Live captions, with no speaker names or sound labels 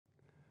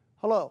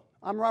Hello,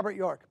 I'm Robert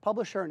York,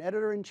 publisher and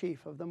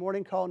editor-in-chief of the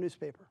Morning Call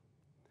newspaper.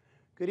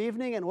 Good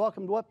evening and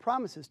welcome to what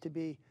promises to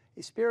be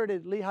a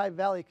spirited Lehigh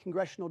Valley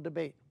congressional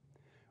debate.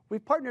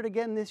 We've partnered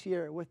again this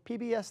year with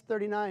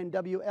PBS39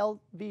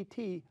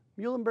 WLVT,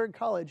 Muhlenberg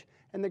College,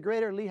 and the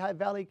Greater Lehigh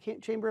Valley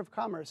Chamber of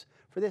Commerce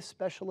for this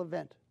special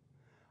event.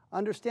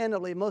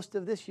 Understandably, most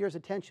of this year's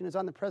attention is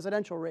on the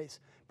presidential race,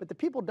 but the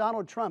people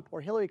Donald Trump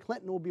or Hillary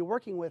Clinton will be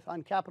working with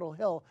on Capitol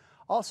Hill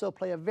also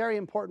play a very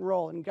important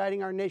role in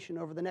guiding our nation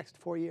over the next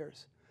 4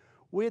 years.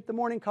 We at The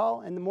Morning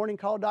Call and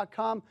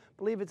themorningcall.com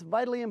believe it's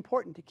vitally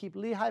important to keep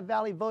Lehigh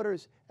Valley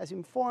voters as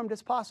informed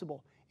as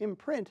possible, in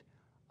print,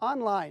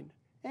 online,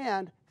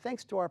 and,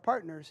 thanks to our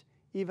partners,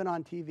 even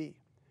on TV.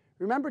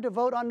 Remember to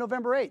vote on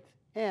November 8th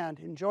and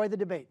enjoy the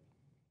debate.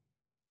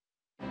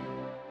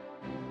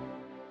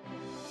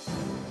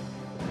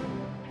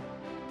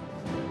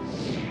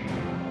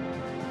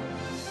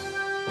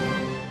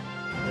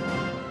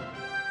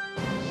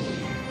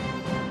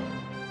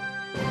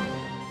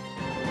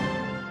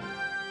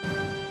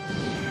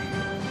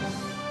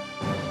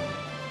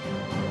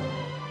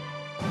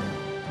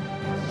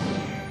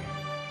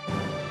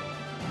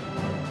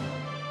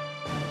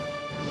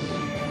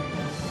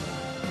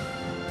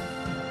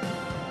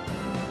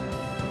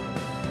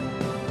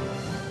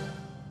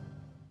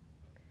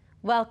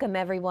 Welcome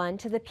everyone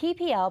to the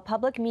PPL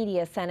Public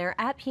Media Center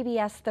at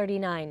PBS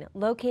 39,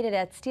 located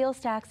at Steel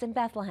Stacks in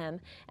Bethlehem,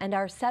 and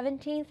our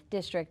 17th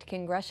District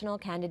Congressional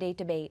Candidate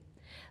Debate.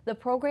 The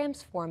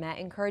program's format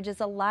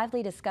encourages a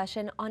lively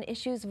discussion on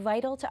issues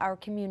vital to our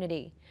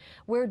community.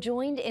 We're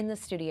joined in the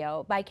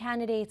studio by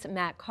candidates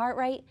Matt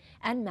Cartwright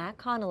and Matt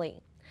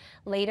Connolly.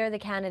 Later, the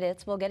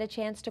candidates will get a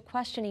chance to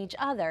question each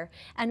other,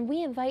 and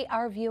we invite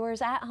our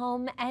viewers at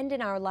home and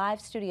in our live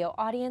studio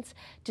audience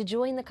to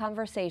join the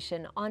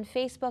conversation on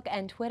Facebook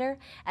and Twitter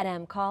at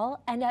MCall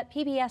and at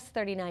PBS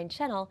 39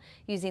 channel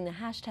using the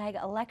hashtag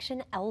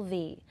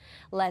ElectionLV.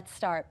 Let's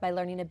start by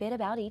learning a bit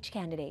about each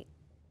candidate.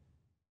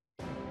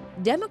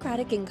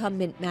 Democratic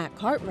incumbent Matt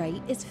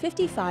Cartwright is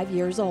 55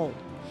 years old.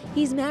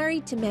 He's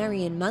married to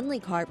Marion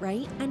Munley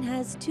Cartwright and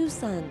has 2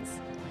 sons.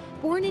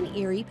 Born in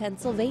Erie,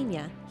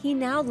 Pennsylvania, he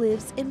now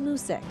lives in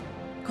Moosic.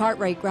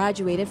 Cartwright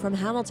graduated from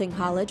Hamilton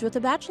College with a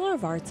Bachelor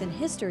of Arts in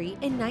History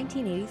in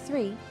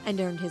 1983 and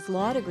earned his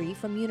law degree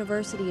from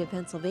University of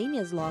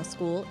Pennsylvania's Law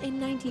School in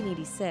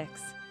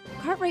 1986.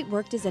 Cartwright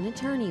worked as an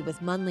attorney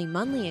with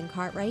Munley &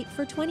 Cartwright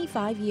for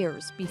 25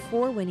 years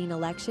before winning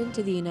election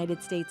to the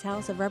United States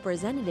House of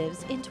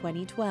Representatives in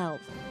 2012.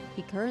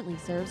 He currently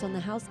serves on the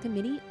House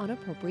Committee on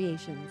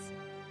Appropriations.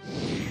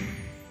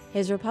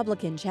 His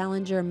Republican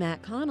challenger,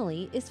 Matt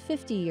Connolly, is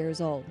 50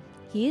 years old.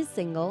 He is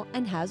single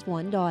and has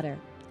 1 daughter.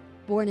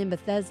 Born in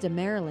Bethesda,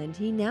 Maryland,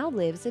 he now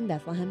lives in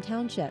Bethlehem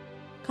Township.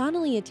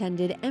 Connolly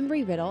attended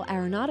Embry-Riddle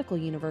Aeronautical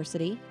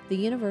University, the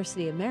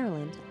University of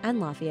Maryland, and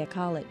Lafayette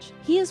College.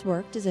 He has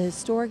worked as a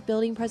historic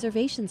building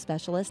preservation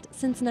specialist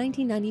since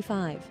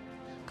 1995.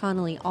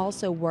 Connolly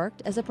also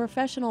worked as a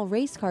professional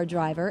race car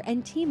driver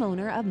and team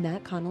owner of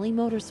Matt Connolly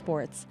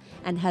Motorsports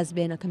and has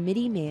been a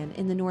committee man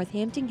in the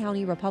Northampton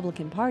County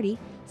Republican Party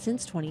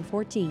since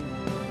 2014.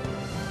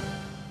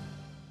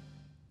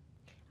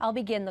 I'll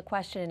begin the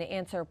question and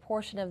answer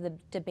portion of the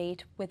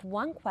debate with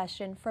one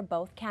question for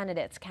both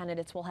candidates.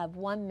 Candidates will have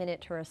 1 minute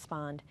to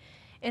respond.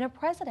 In a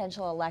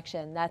presidential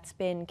election that's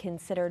been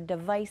considered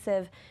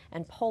divisive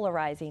and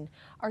polarizing,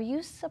 are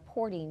you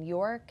supporting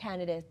your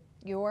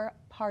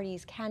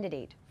party's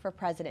candidate for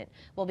president?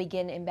 We'll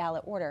begin in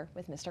ballot order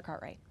with Mr.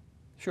 Cartwright.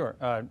 Sure.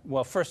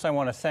 Well, first I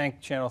want to thank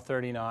Channel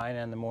 39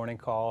 and the Morning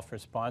Call for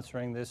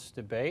sponsoring this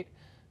debate.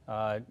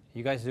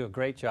 You guys do a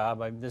great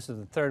job. This is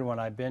the 3rd one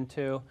I've been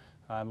to.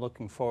 I'm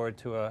looking forward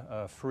to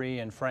a free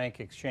and frank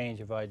exchange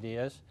of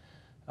ideas.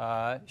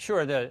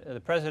 Sure,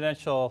 the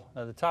presidential,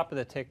 the top of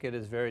the ticket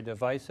is very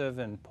divisive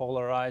and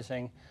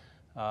polarizing.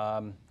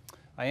 I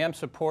am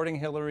supporting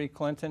Hillary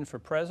Clinton for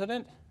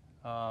president,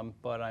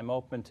 but I'm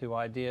open to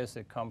ideas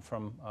that come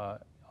from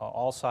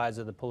all sides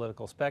of the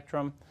political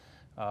spectrum.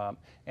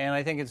 And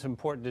I think it's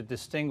important to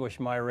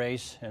distinguish my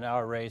race and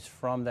our race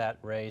from that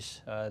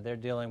race. They're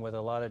dealing with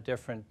a lot of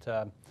different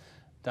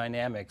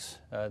dynamics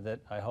that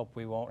I hope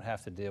we won't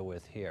have to deal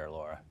with here,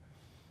 Laura.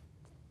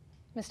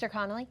 Mr.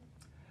 Connolly?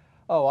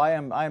 Oh, I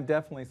am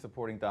definitely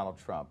supporting Donald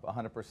Trump,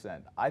 100%.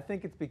 I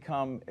think it's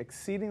become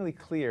exceedingly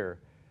clear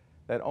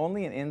that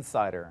only an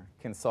insider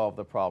can solve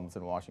the problems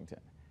in Washington.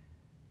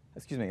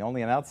 Excuse me,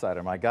 only an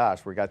outsider. My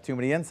gosh, we got too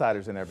many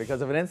insiders in there,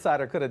 because if an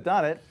insider could have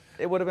done it,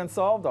 it would have been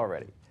solved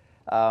already.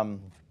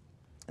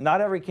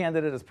 Not every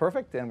candidate is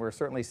perfect, and we're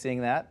certainly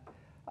seeing that.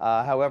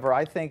 However,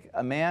 I think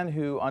a man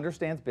who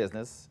understands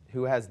business,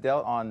 who has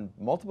dealt on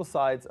multiple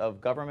sides of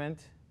government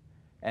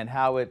and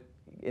how it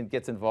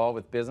gets involved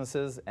with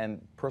businesses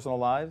and personal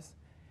lives,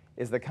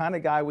 is the kind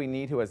of guy we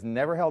need, who has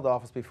never held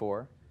office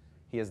before.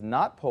 He is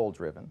not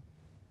poll-driven.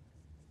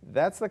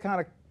 That's the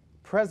kind of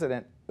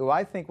president who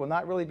I think will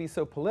not really be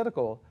so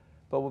political,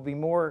 but will be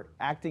more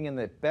acting in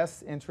the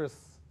best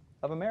interests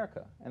of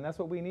America. And that's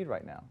what we need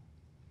right now.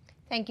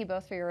 Thank you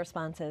both for your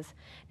responses.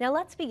 Now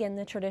let's begin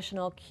the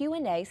traditional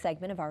Q&A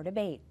segment of our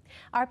debate.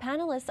 Our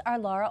panelists are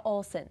Laura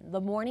Olson, the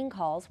Morning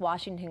Call's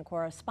Washington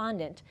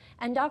correspondent,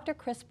 and Dr.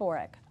 Chris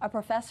Borick, a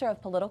professor of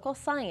political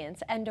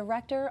science and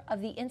director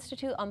of the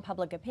Institute on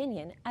Public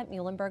Opinion at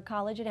Muhlenberg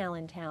College in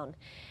Allentown.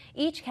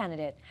 Each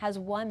candidate has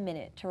 1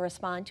 minute to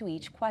respond to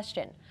each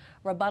question.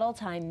 Rebuttal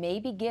time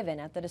may be given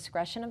at the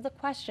discretion of the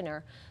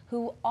questioner,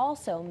 who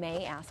also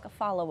may ask a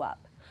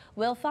follow-up.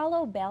 We'll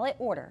follow ballot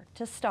order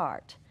to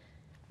start.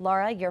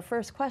 Laura, your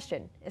first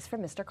question is for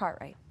Mr.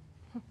 Cartwright.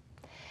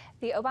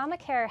 The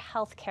Obamacare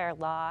health care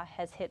law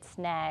has hit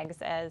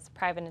snags as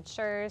private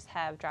insurers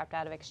have dropped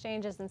out of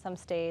exchanges in some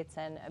states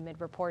and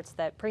amid reports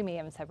that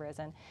premiums have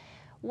risen.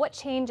 What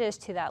changes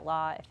to that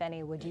law, if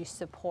any, would you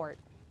support?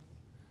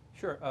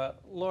 Sure.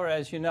 Laura,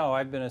 as you know,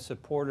 I've been a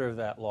supporter of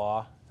that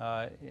law.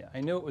 I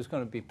knew it was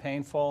going to be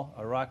painful,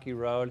 a rocky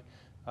road.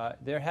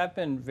 There have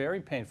been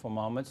very painful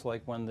moments,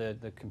 like when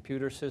the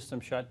computer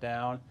system shut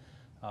down,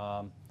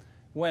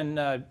 when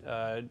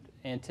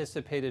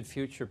anticipated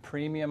future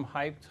premium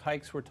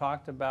hikes were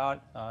talked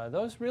about.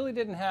 Those really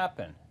didn't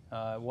happen.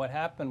 What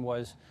happened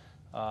was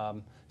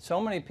so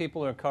many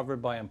people are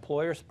covered by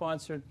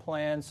employer-sponsored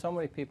plans, so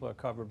many people are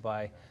covered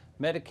by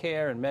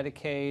Medicare and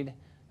Medicaid,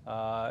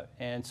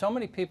 and so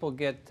many people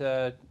get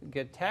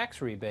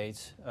tax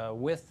rebates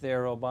with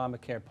their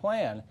Obamacare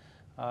plan.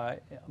 By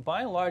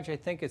and large, I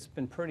think it's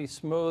been pretty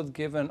smooth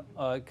given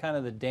kind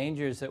of the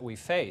dangers that we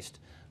faced.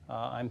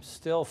 I'm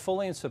still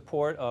fully in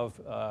support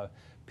of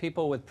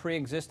people with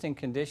pre-existing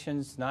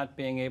conditions not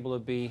being able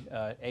to be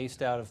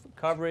aced out of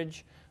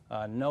coverage,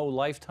 no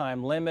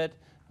lifetime limit,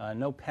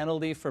 no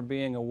penalty for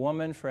being a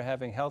woman for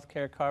having health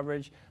care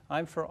coverage.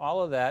 I'm for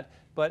all of that,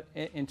 but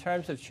in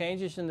terms of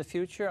changes in the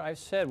future, I've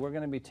said we're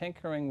going to be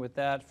tinkering with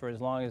that for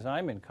as long as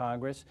I'm in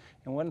Congress.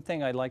 And one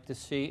thing I'd like to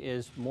see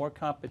is more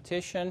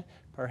competition,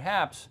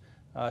 perhaps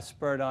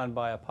spurred on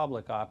by a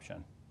public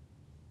option.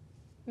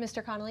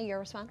 Mr. Connolly, your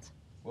response?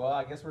 Well,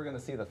 I guess we're going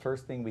to see the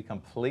first thing we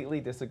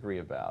completely disagree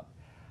about.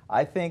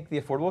 I think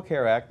the Affordable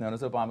Care Act, known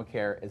as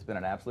Obamacare, has been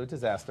an absolute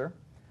disaster.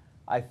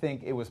 I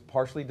think it was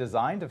partially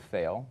designed to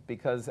fail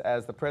because,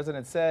 as the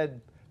president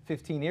said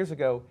 15 years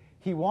ago,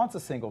 he wants a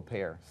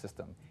single-payer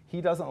system. He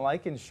doesn't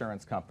like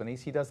insurance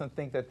companies. He doesn't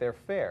think that they're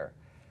fair.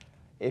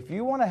 If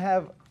you want to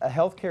have a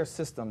health care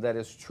system that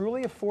is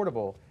truly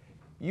affordable,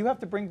 you have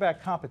to bring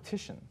back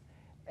competition.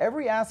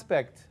 Every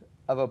aspect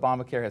of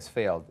Obamacare has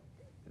failed.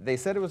 They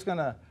said it was going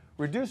to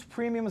reduce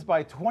premiums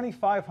by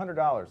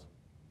 $2,500.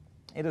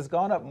 It has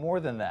gone up more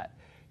than that.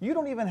 You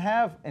don't even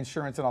have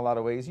insurance in a lot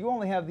of ways. You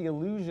only have the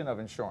illusion of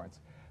insurance.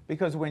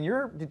 Because when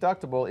your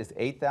deductible is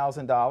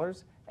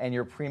 $8,000 and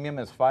your premium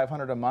is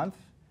 $500 a month,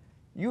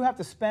 you have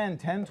to spend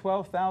 $10,000,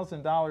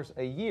 $12,000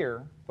 a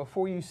year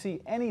before you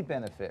see any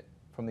benefit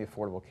from the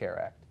Affordable Care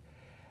Act.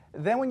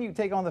 Then when you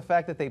take on the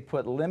fact that they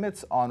put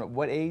limits on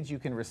what age you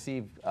can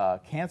receive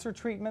cancer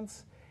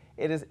treatments,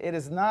 it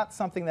is not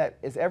something that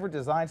is ever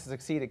designed to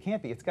succeed. It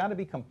can't be. It's got to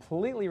be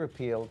completely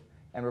repealed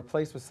and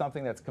replaced with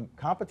something that's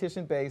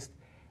competition-based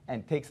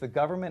and takes the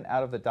government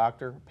out of the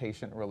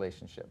doctor-patient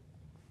relationship.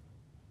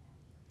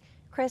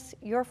 Chris,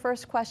 your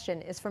first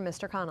question is for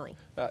Mr. Connolly.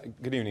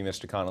 Good evening,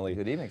 Mr. Connolly.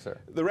 Good evening, sir.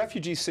 The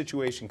refugee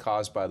situation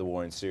caused by the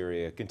war in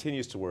Syria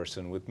continues to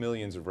worsen, with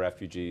millions of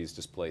refugees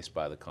displaced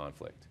by the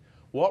conflict.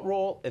 What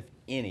role, if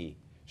any,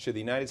 should the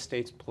United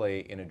States play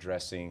in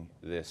addressing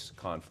this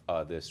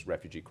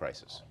refugee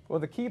crisis? Well,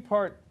 the key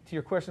part to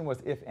your question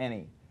was, if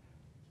any.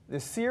 The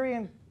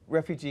Syrian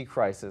refugee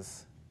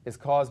crisis is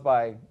caused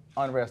by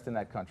unrest in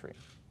that country.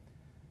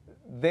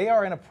 They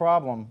are in a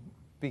problem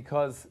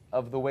because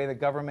of the way the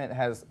government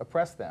has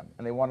oppressed them,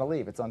 and they want to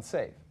leave. It's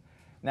unsafe.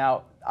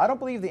 Now, I don't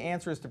believe the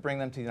answer is to bring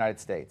them to the United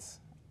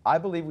States. I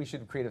believe we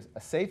should create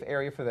a safe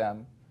area for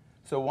them,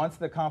 so once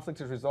the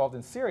conflict is resolved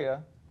in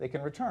Syria, they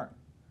can return.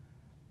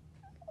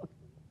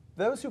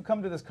 Those who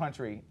come to this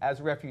country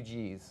as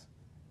refugees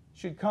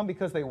should come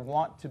because they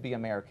want to be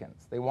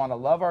Americans. They want to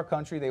love our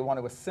country. They want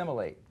to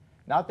assimilate.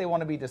 Not they want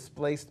to be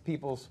displaced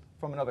peoples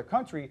from another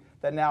country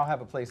that now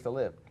have a place to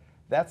live.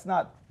 That's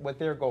not what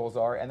their goals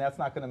are, and that's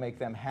not going to make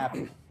them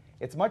happy.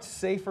 It's much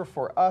safer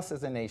for us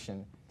as a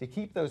nation to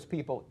keep those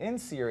people in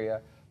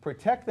Syria,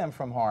 protect them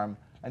from harm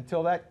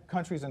until that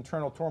country's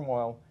internal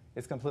turmoil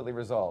is completely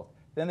resolved.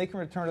 Then they can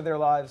return to their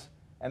lives,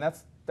 and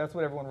that's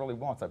what everyone really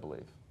wants, I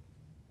believe.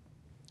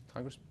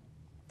 Congressman?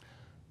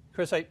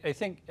 Chris, I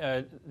think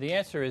the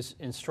answer is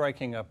in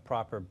striking a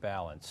proper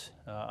balance.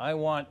 I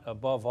want,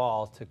 above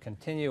all, to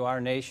continue our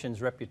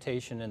nation's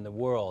reputation in the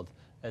world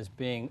as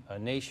being a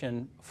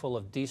nation full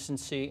of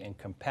decency and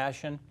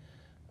compassion.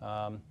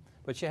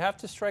 But you have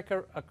to strike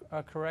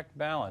a correct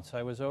balance.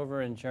 I was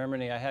over in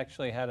Germany. I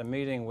actually had a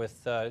meeting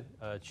with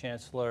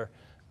Chancellor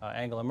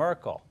Angela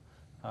Merkel.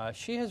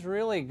 She has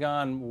really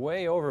gone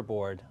way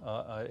overboard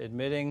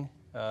admitting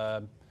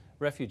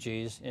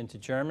refugees into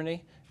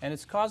Germany, and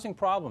it's causing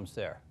problems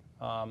there.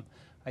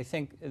 I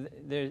think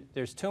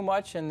there's too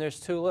much and there's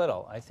too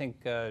little. I think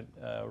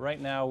right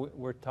now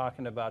we're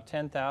talking about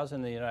 10,000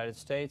 in the United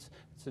States.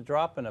 It's a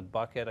drop in a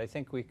bucket. I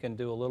think we can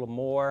do a little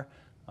more.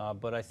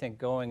 but I think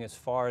going as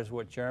far as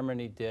what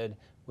Germany did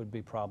would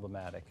be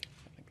problematic.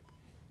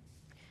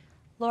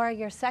 Laura,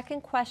 your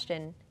second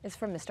question is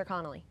from Mr.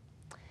 Connolly.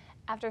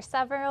 After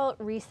several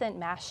recent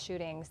mass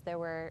shootings, there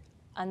were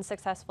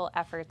unsuccessful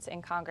efforts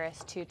in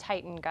Congress to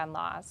tighten gun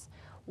laws.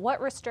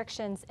 What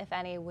restrictions, if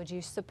any, would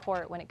you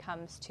support when it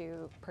comes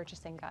to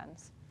purchasing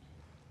guns?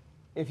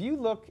 If you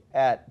look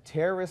at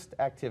terrorist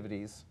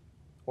activities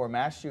or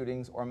mass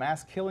shootings or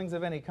mass killings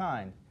of any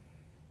kind,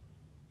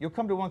 you'll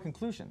come to one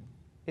conclusion.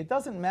 It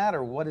doesn't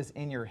matter what is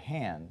in your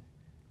hand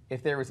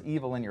if there is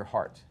evil in your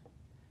heart.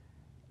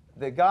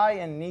 The guy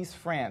in Nice,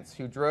 France,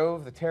 who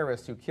drove the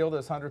terrorist who killed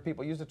those 100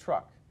 people used a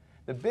truck.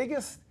 The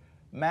biggest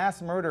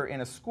mass murder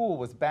in a school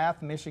was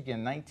Bath,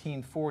 Michigan,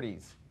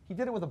 1940s. He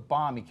did it with a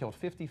bomb. He killed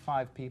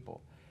 55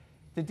 people.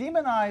 To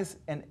demonize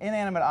an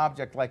inanimate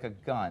object like a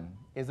gun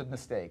is a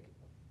mistake.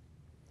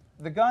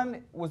 The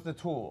gun was the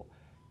tool.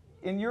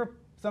 In Europe,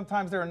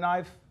 sometimes there are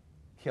knife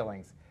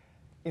killings.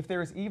 If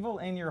there is evil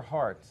in your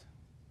heart,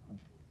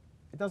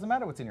 it doesn't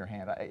matter what's in your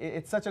hand.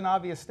 It's such an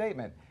obvious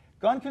statement.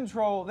 Gun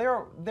control,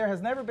 there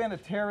has never been a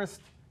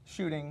terrorist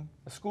shooting,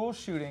 a school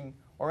shooting,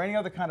 or any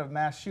other kind of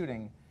mass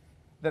shooting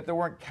that there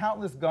weren't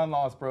countless gun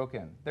laws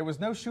broken. There was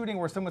no shooting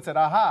where someone said,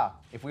 aha,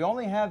 if we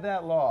only had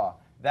that law,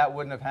 that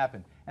wouldn't have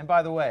happened. And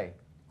by the way,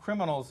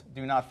 criminals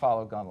do not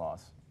follow gun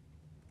laws.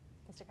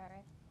 Mr.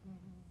 Cartwright?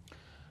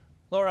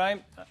 Laura,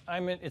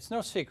 it's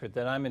no secret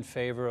that I'm in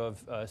favor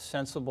of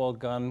sensible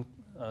gun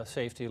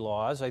safety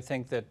laws. I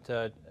think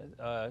that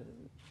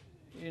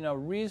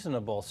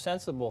reasonable,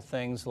 sensible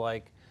things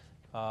like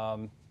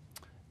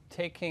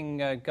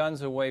taking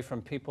guns away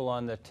from people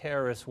on the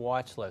terrorist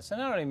watch list.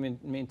 And I don't even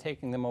mean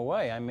taking them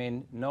away. I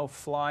mean no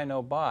fly,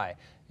 no buy.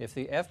 If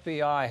the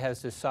FBI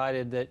has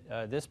decided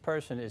that this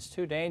person is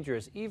too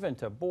dangerous even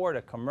to board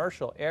a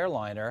commercial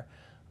airliner,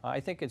 I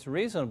think it's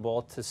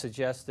reasonable to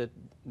suggest that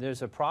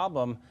there's a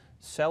problem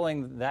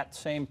selling that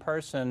same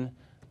person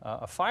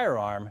a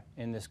firearm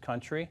in this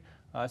country.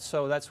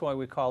 So that's why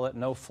we call it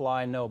no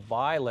fly, no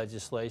buy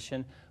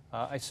legislation.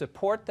 I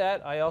support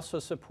that. I also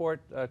support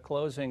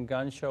closing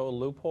gun show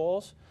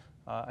loopholes.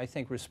 I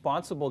think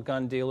responsible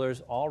gun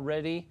dealers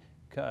already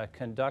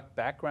conduct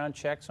background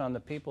checks on the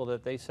people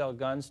that they sell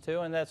guns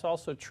to, and that's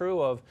also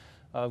true of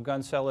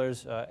gun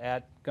sellers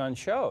at gun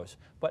shows.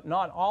 But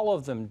not all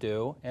of them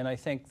do, and I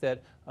think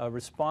that a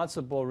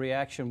responsible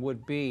reaction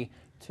would be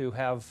to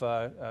have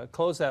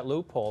close that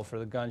loophole for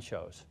the gun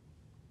shows.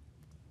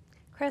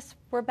 Chris,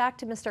 we're back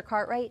to Mr.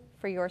 Cartwright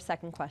for your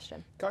second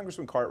question.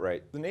 Congressman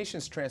Cartwright, the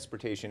nation's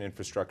transportation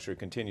infrastructure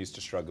continues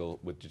to struggle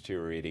with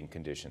deteriorating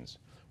conditions.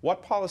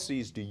 What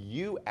policies do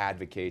you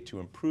advocate to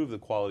improve the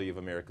quality of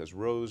America's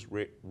roads,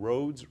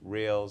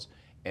 rails,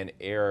 and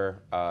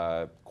air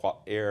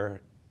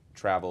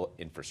travel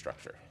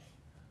infrastructure?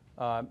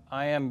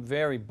 I am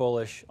very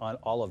bullish on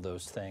all of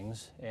those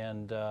things,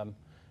 and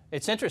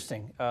it's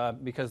interesting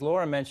because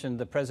Laura mentioned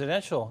the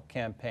presidential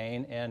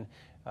campaign, and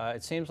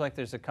it seems like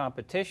there's a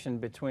competition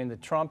between the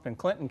Trump and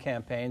Clinton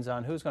campaigns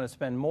on who's going to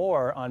spend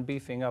more on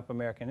beefing up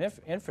American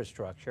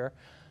infrastructure.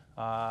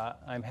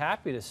 I'm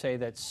happy to say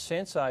that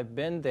since I've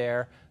been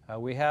there,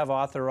 we have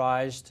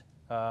authorized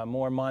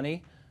more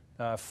money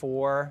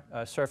for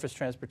surface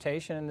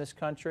transportation in this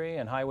country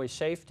and highway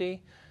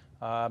safety.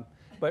 But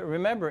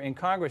remember, in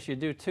Congress, you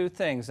do two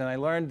things, and I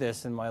learned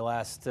this in my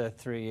last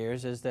 3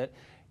 years, is that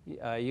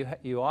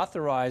you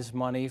authorize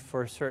money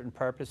for certain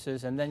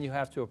purposes, and then you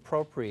have to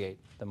appropriate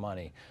the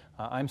money.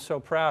 I'm so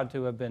proud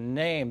to have been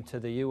named to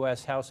the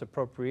U.S. House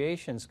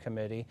Appropriations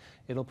Committee.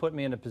 It'll put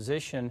me in a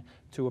position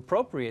to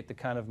appropriate the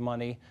kind of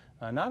money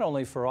not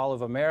only for all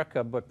of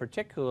America, but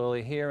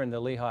particularly here in the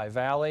Lehigh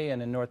Valley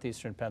and in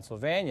northeastern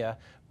Pennsylvania.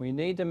 We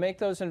need to make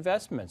those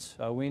investments.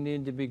 We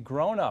need to be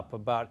grown up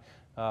about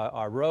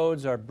our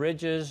roads, our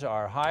bridges,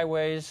 our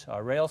highways,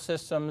 our rail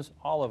systems,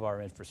 all of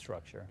our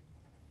infrastructure.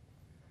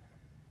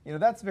 You know,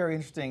 that's a very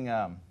interesting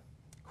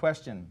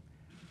question.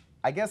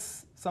 I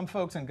guess some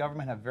folks in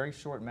government have very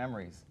short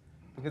memories.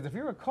 Because if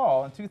you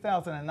recall, in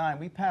 2009,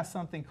 we passed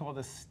something called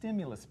a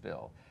stimulus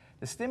bill.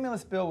 The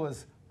stimulus bill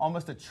was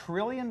almost $1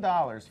 trillion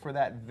for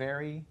that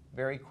very,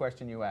 very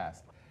question you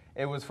asked.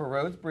 It was for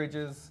roads,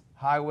 bridges,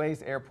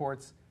 highways,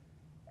 airports.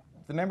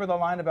 Remember the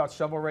line about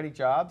shovel-ready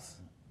jobs?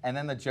 And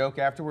then the joke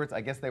afterwards,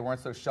 I guess they weren't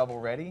so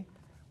shovel-ready?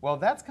 Well,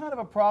 that's kind of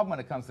a problem when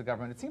it comes to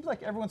government. It seems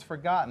like everyone's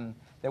forgotten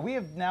that we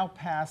have now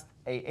passed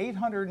a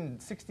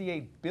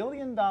 $868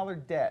 billion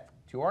debt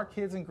to our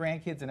kids and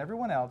grandkids and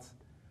everyone else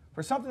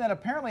for something that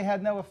apparently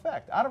had no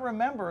effect. I don't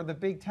remember the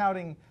big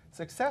touting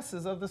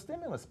successes of the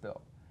stimulus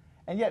bill.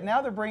 And yet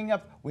now they're bringing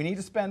up, we need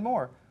to spend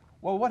more.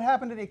 Well, what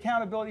happened to the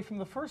accountability from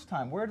the first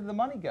time? Where did the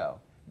money go?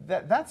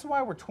 That's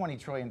why we're $20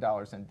 trillion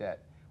in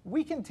debt.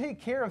 We can take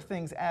care of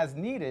things as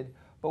needed,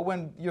 but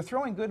when you're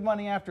throwing good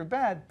money after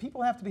bad,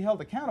 people have to be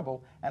held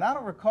accountable. And I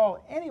don't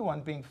recall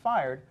anyone being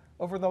fired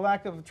over the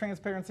lack of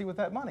transparency with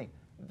that money.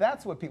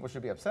 That's what people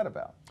should be upset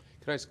about.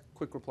 Could I ask a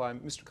quick reply?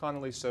 Mr.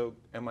 Connolly, so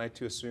am I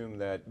to assume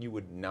that you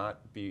would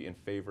not be in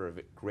favor of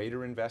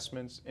greater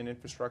investments in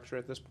infrastructure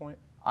at this point?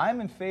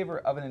 I'm in favor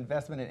of an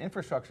investment in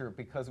infrastructure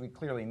because we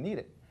clearly need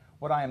it.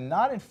 What I am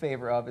not in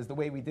favor of is the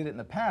way we did it in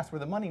the past, where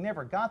the money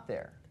never got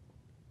there.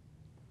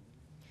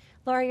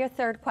 Laura, your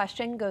third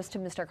question goes to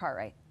Mr.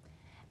 Cartwright.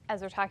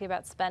 As we're talking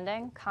about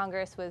spending,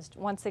 Congress was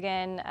once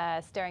again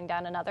staring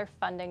down another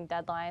funding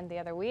deadline the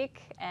other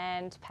week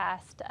and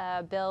passed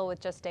a bill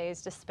with just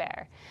days to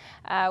spare.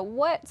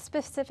 What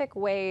specific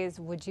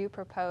ways would you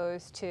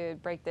propose to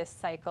break this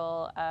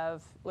cycle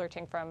of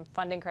lurching from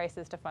funding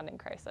crisis to funding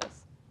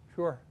crisis?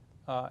 Sure.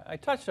 I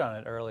touched on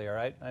it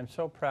earlier. I'm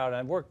so proud.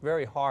 I've worked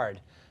very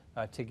hard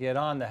to get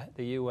on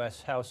the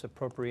U.S. House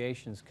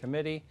Appropriations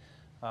Committee,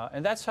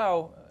 and that's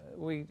how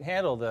we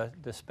handle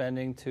the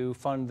spending to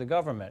fund the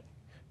government.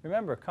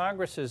 Remember,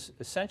 Congress's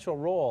essential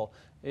role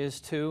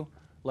is to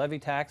levy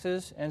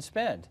taxes and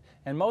spend.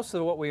 And most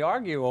of what we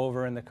argue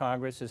over in the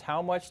Congress is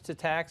how much to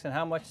tax and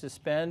how much to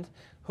spend,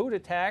 who to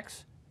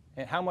tax,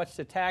 and how much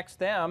to tax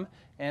them,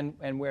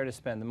 and where to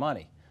spend the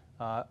money.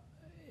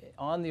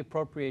 On the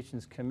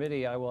Appropriations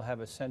Committee, I will have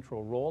a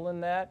central role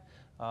in that.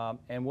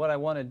 And what I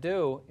want to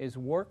do is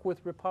work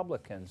with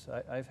Republicans.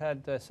 I've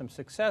had some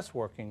success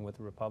working with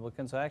the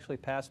Republicans. I actually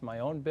passed my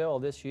own bill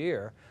this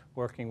year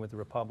working with the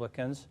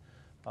Republicans.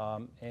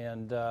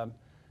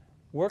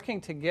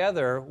 Working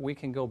together, we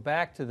can go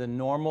back to the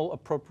normal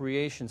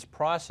appropriations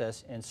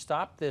process and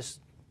stop this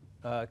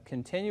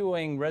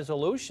continuing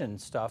resolution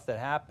stuff that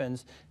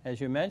happens, as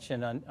you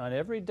mentioned, on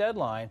every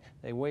deadline.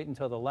 They wait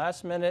until the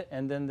last minute,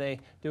 and then they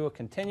do a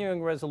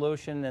continuing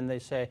resolution, and they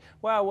say,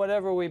 well,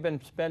 whatever we've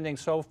been spending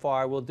so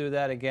far, we'll do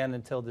that again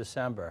until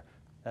December.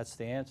 That's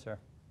the answer.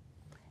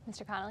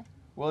 Mr. Connolly?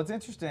 Well, it's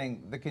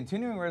interesting. The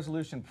continuing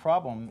resolution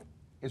problem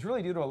is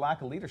really due to a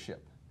lack of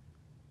leadership.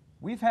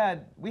 We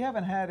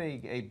haven't had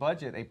a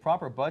budget, a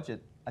proper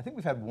budget. I think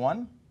we've had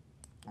one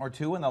or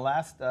two in the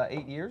last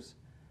 8 years,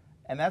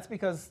 and that's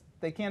because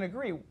they can't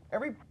agree.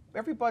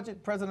 Every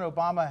budget President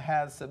Obama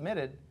has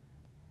submitted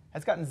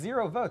has gotten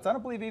 0 votes. I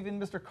don't believe even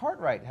Mr.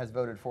 Cartwright has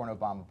voted for an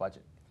Obama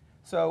budget.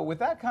 So with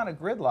that kind of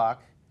gridlock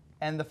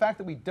and the fact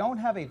that we don't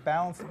have a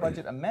balanced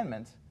budget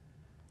amendment,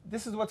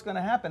 this is what's going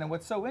to happen. And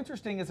what's so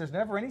interesting is there's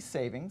never any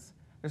savings.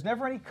 There's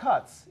never any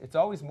cuts. It's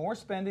always more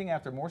spending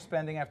after more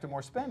spending after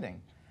more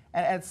spending.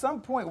 And at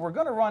some point, we're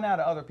going to run out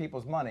of other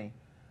people's money,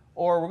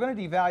 or we're going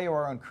to devalue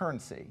our own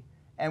currency.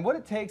 And what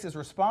it takes is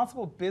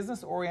responsible,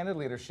 business-oriented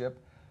leadership,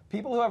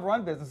 people who have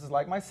run businesses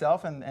like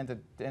myself, and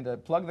to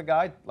plug the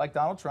guy like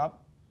Donald Trump,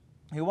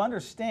 who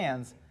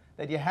understands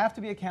that you have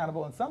to be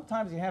accountable, and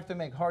sometimes you have to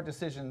make hard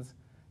decisions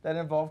that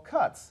involve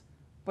cuts.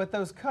 But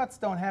those cuts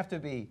don't have to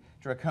be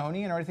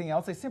draconian or anything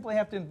else. They simply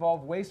have to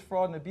involve waste,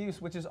 fraud, and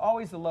abuse, which is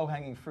always the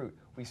low-hanging fruit.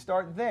 We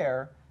start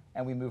there,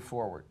 and we move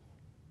forward.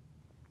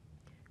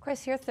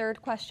 Chris, your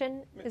third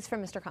question is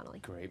from Mr. Connolly.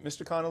 Great.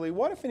 Mr. Connolly,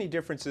 what, if any,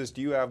 differences do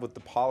you have with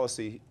the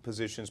policy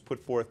positions put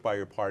forth by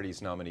your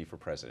party's nominee for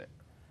president?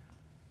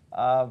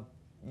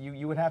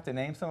 You would have to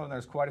name some of them.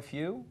 There's quite a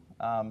few.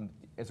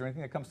 Is there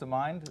anything that comes to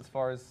mind as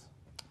far as?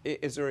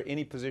 Is there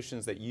any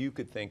positions that you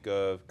could think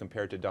of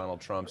compared to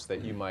Donald Trump's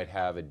that you might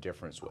have a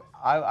difference with?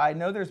 I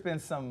know there's been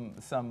some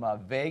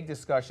vague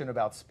discussion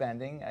about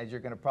spending. As you're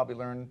going to probably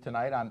learn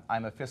tonight,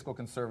 I'm a fiscal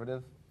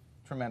conservative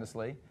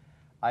tremendously.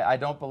 I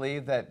don't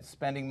believe that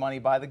spending money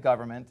by the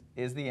government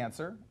is the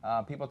answer.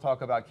 People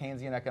talk about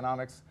Keynesian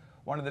economics.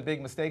 One of the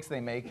big mistakes they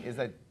make is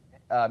that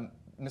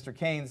Mr.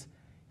 Keynes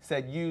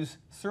said use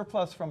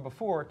surplus from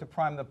before to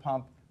prime the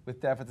pump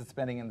with deficit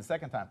spending in the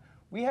second time.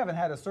 We haven't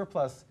had a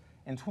surplus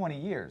in 20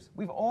 years.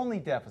 We've only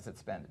deficit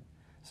spending.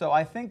 So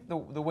I think the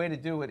way to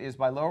do it is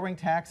by lowering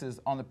taxes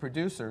on the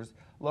producers,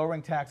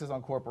 lowering taxes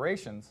on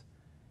corporations,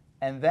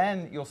 and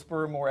then you'll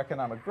spur more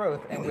economic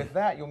growth, and with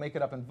that, you'll make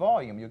it up in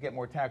volume. You'll get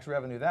more tax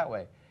revenue that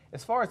way.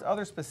 As far as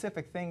other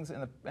specific things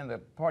in the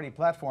party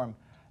platform,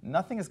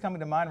 nothing is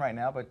coming to mind right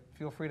now, but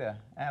feel free to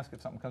ask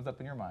if something comes up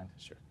in your mind.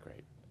 Sure,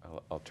 great.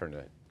 I'll turn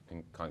to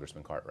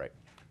Congressman Cartwright.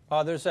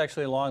 There's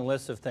actually a long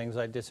list of things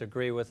I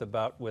disagree with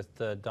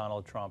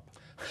Donald Trump.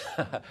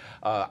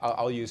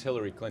 I'll use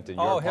Hillary Clinton,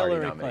 your party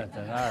Hillary nominee.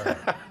 Clinton, all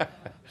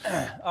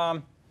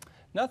right.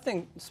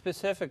 Nothing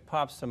specific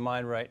pops to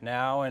mind right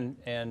now,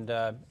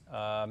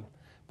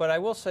 but I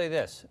will say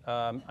this.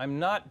 I'm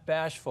not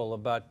bashful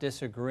about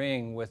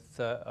disagreeing with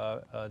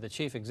the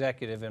chief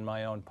executive in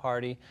my own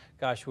party.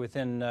 Gosh,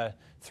 within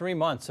 3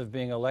 months of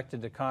being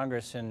elected to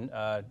Congress in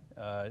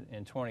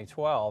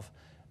 2012,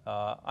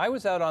 I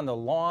was out on the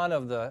lawn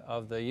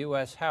of the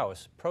U.S.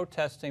 House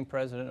protesting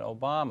President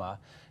Obama,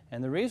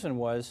 and the reason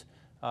was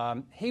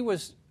he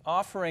was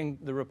offering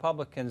the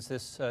Republicans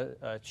this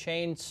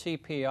chained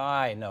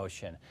CPI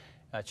notion.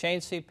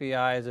 Chained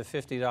CPI is a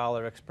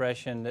 $50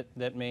 expression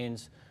that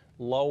means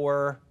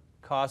lower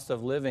cost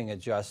of living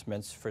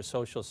adjustments for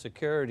Social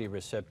Security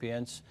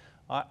recipients.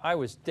 I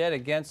was dead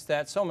against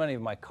that. So many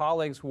of my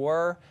colleagues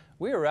were.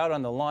 We were out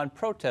on the lawn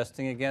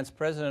protesting against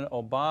President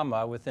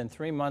Obama within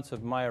 3 months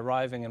of my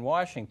arriving in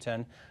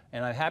Washington,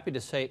 and I'm happy to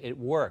say it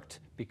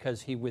worked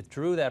because he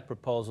withdrew that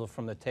proposal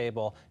from the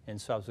table in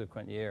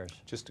subsequent years.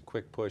 Just a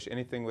quick push.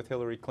 Anything with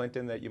Hillary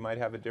Clinton that you might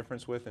have a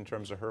difference with in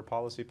terms of her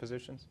policy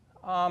positions?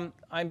 I'm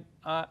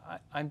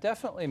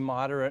definitely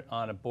moderate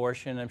on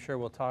abortion. I'm sure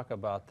we'll talk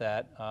about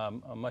that.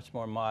 I'm much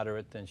more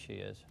moderate than she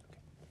is.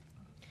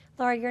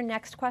 Laura, your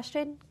next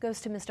question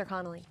goes to Mr.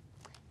 Connolly.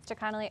 Mr.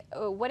 Connolly,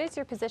 what is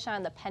your position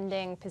on the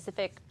pending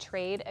Pacific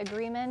Trade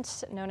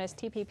Agreement, known as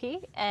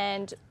TPP,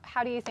 and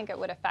how do you think it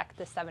would affect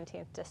the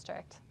 17th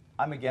District?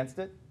 I'm against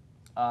it,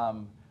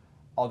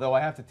 although I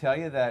have to tell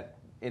you that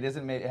it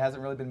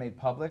hasn't really been made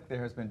public.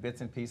 There has been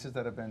bits and pieces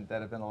that have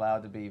been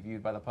allowed to be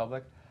viewed by the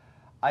public.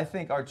 I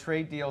think our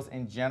trade deals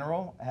in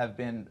general have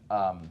been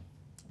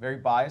very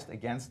biased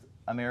against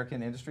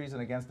American industries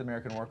and against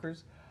American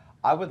workers.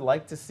 I would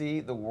like to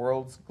see the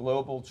world's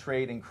global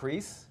trade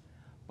increase.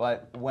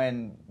 But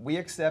when we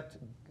accept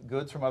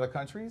goods from other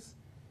countries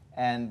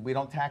and we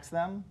don't tax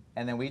them,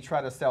 and then we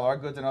try to sell our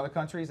goods in other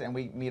countries and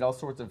we meet all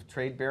sorts of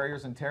trade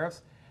barriers and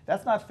tariffs,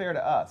 that's not fair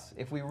to us.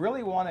 If we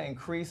really want to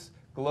increase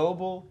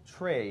global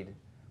trade,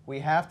 we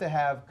have to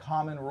have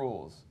common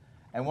rules.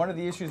 And one of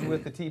the issues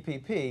with the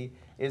TPP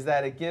is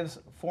that it gives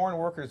foreign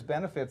workers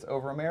benefits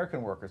over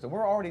American workers. And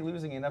we're already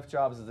losing enough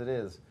jobs as it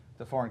is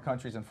to foreign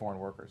countries and foreign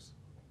workers.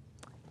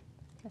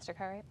 Mr.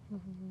 Cartwright?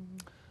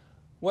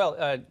 Well,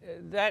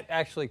 that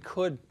actually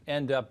could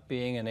end up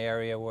being an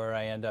area where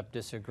I end up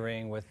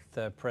disagreeing with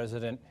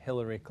President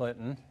Hillary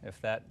Clinton, if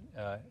that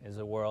is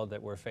a world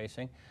that we're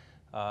facing.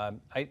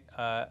 I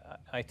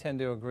tend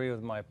to agree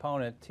with my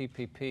opponent.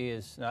 TPP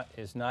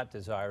is not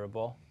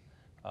desirable.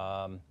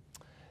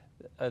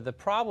 The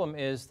problem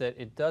is that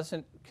it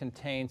doesn't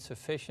contain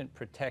sufficient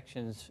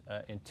protections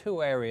in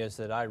two areas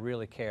that I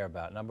really care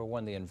about. Number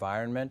one, the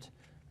environment.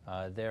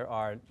 There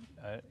are,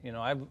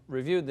 I've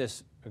reviewed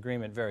this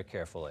agreement very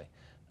carefully.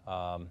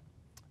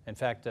 In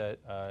fact,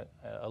 a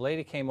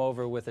lady came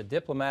over with a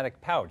diplomatic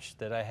pouch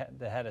that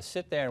had to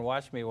sit there and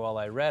watch me while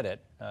I read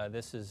it.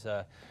 This is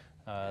the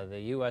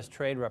U.S.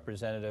 trade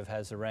representative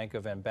has the rank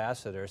of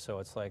ambassador, so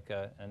it's like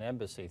an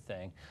embassy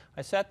thing.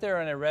 I sat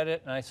there and I read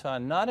it, and I saw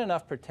not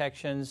enough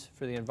protections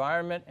for the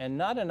environment and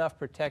not enough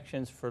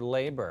protections for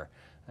labor.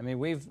 I mean,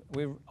 we've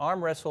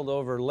arm wrestled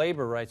over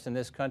labor rights in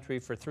this country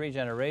for 3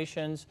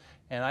 generations,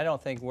 and I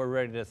don't think we're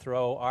ready to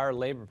throw our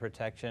labor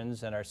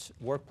protections and our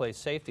workplace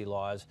safety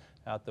laws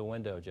out the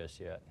window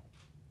just yet.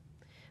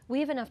 We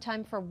have enough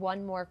time for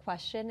one more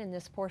question in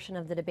this portion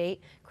of the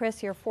debate.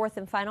 Chris, your fourth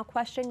and final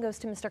question goes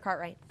to Mr.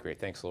 Cartwright. Great,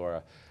 thanks,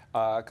 Laura.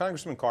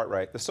 Congressman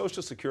Cartwright, the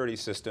Social Security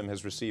system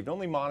has received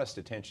only modest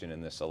attention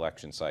in this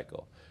election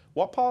cycle.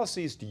 What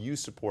policies do you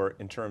support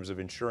in terms of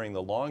ensuring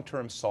the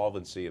long-term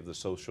solvency of the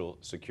Social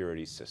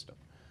Security system?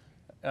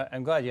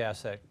 I'm glad you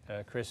asked that,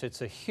 Chris.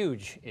 It's a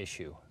huge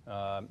issue.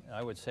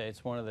 I would say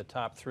it's one of the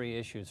top 3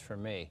 issues for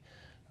me.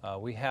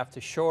 We have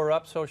to shore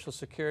up Social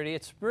Security.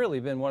 It's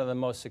really been one of the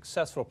most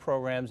successful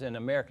programs in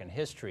American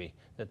history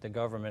that the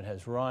government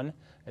has run.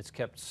 It's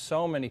kept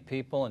so many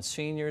people and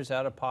seniors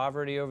out of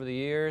poverty over the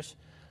years.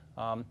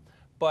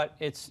 But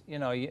it's,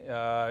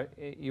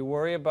 you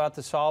worry about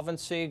the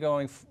solvency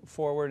going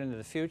forward into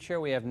the future.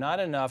 We have not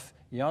enough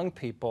young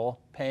people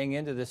paying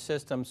into the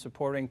system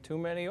supporting too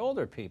many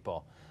older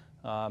people.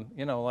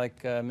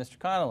 Like Mr.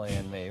 Connolly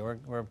and me.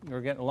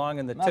 We're getting along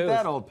in the tooth. Not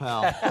that old,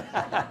 pal.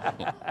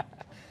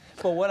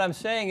 But what I'm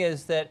saying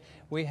is that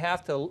we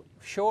have to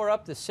shore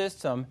up the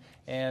system,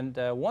 and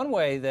one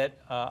way that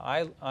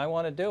I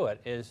want to do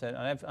it is that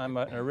I'm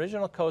an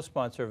original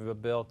co-sponsor of a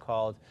bill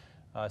called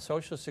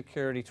Social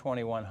Security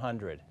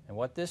 2100. And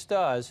what this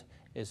does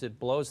is it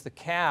blows the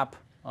cap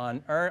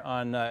on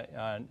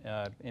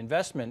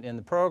investment in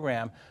the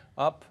program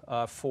up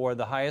for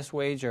the highest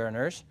wage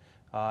earners,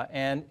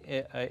 and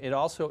it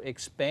also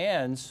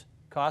expands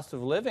cost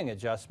of living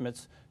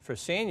adjustments for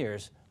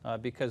seniors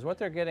because what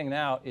they're getting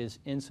now is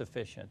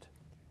insufficient.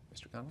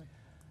 Mr. Connolly?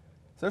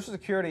 Social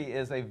Security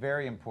is a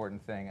very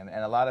important thing, and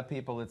a lot of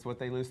people, it's what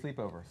they lose sleep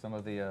over, some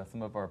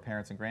of our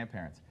parents and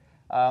grandparents.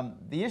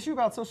 The issue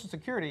about Social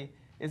Security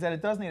is that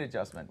it does need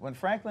adjustment. When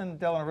Franklin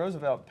Delano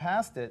Roosevelt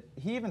passed it,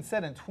 he even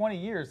said in 20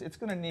 years it's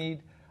going to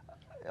need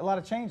a lot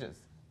of changes.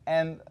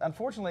 And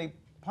unfortunately,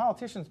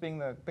 politicians, being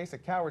the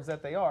basic cowards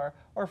that they are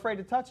afraid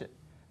to touch it.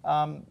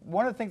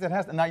 One of the things that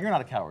has to, now you're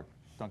not a coward,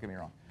 don't get me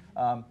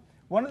wrong.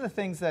 One of the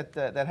things that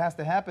has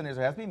to happen is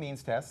there has to be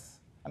means tests.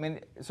 I mean,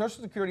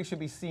 Social Security should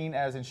be seen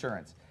as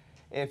insurance.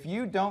 If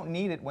you don't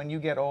need it when you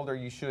get older,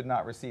 you should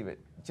not receive it.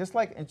 Just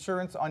like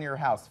insurance on your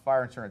house,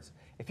 fire insurance.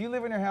 If you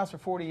live in your house for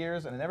 40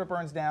 years and it never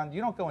burns down,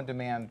 you don't go and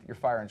demand your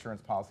fire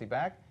insurance policy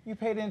back. You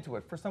paid into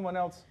it for someone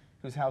else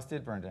whose house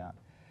did burn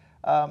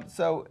down.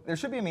 So there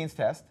should be a means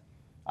test.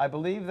 I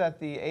believe that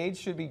the age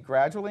should be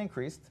gradually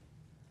increased,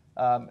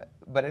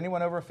 but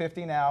anyone over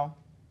 50 now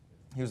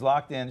who's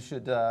locked in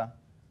should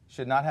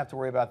not have to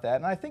worry about that.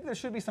 And I think there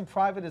should be some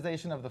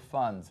privatization of the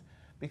funds,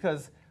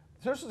 because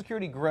Social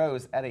Security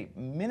grows at a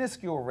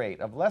minuscule rate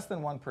of less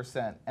than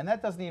 1%, and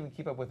that doesn't even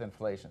keep up with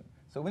inflation.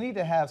 So we need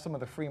to have some of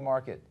the free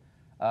market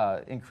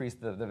increase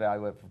the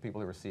value of it for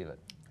people who receive it.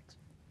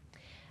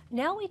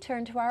 Now we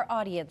turn to our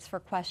audience for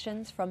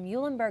questions from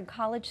Muhlenberg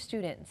College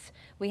students.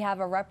 We have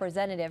a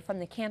representative from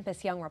the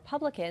campus Young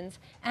Republicans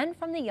and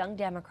from the Young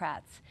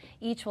Democrats.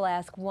 Each will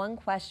ask one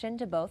question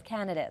to both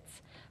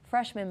candidates.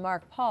 Freshman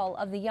Mark Paul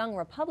of the Young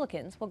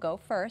Republicans will go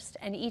first,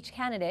 and each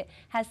candidate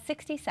has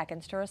 60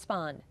 seconds to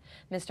respond.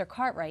 Mr.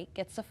 Cartwright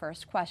gets the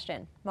first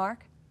question.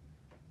 Mark?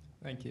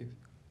 Thank you.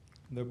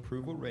 The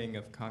approval rating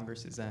of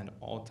Congress is at an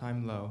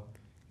all-time low.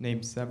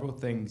 Name several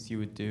things you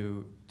would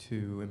do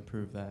to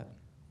improve that.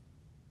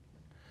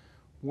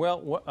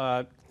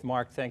 Well,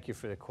 Mark, thank you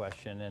for the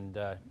question. And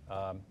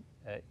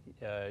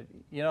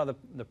you know,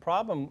 the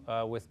problem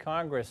with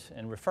Congress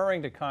and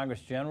referring to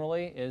Congress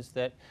generally is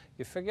that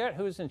you forget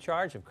who's in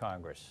charge of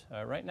Congress.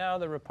 Right now,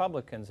 the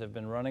Republicans have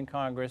been running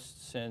Congress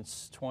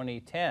since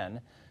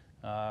 2010,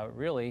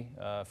 really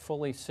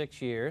fully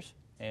 6 years.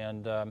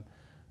 And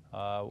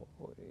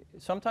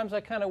sometimes I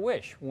kind of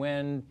wish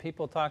when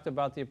people talked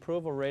about the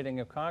approval rating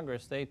of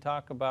Congress, they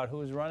talk about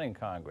who's running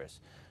Congress.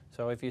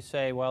 So if you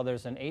say, well,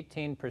 there's an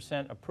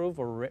 18%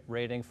 approval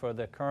rating for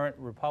the current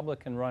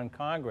Republican-run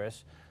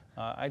Congress,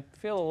 I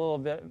feel a little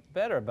bit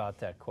better about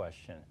that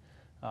question.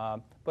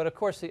 But of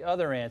course, the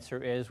other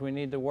answer is we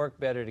need to work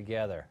better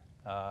together.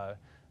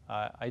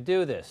 I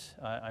do this.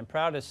 I'm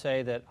proud to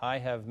say that I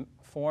have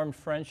formed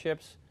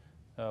friendships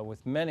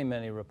with many,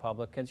 many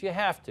Republicans. You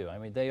have to. I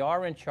mean, they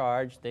are in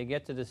charge. They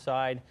get to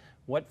decide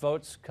what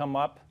votes come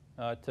up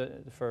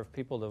for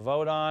people to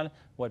vote on,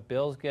 what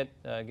bills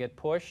get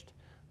pushed.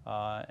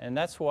 And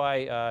that's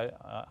why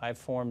I've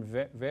formed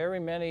very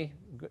many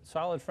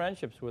solid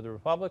friendships with the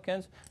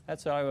Republicans.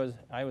 That's how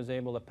I was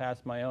able to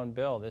pass my own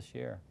bill this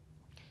year.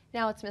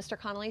 Now it's Mr.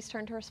 Connolly's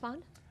turn to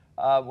respond.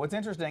 What's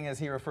interesting is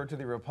he referred to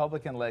the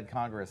Republican-led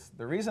Congress.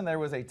 The reason there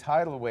was a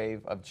tidal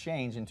wave of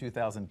change in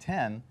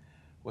 2010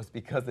 was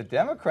because the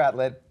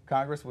Democrat-led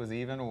Congress was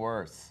even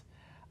worse.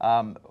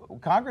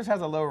 Congress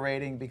has a low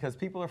rating because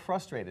people are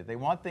frustrated. They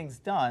want things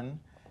done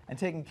and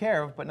taken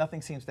care of, but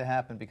nothing seems to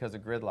happen because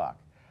of gridlock.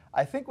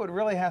 I think what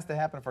really has to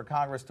happen for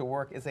Congress to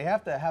work is they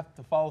have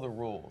to follow the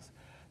rules.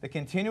 The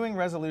continuing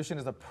resolution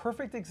is a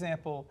perfect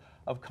example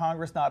of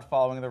Congress not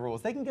following the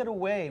rules. They can get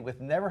away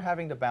with never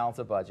having to balance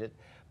a budget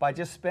by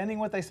just spending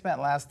what they spent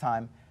last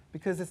time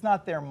because it's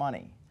not their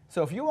money.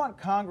 So if you want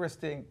Congress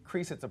to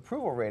increase its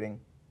approval rating,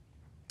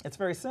 it's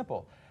very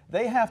simple.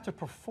 They have to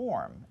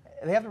perform.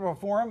 They have to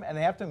perform and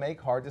they have to make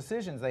hard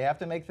decisions. They have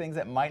to make things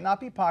that might not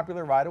be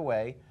popular right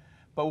away,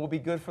 but will be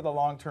good for the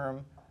long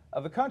term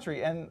of the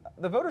country, and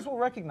the voters will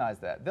recognize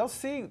that. They'll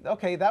see,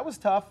 okay, that was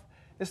tough,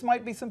 this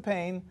might be some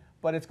pain,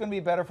 but it's going to be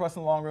better for us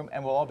in the long run,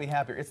 and we'll all be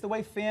happier. It's the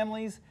way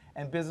families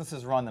and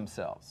businesses run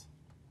themselves.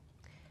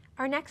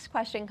 Our next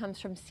question comes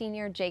from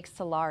senior Jake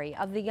Solari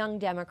of the Young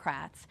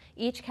Democrats.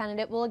 Each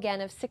candidate will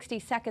again have 60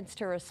 seconds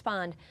to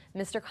respond.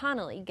 Mr.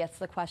 Connolly gets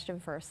the question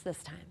first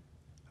this time.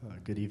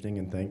 Good evening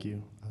and thank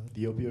you.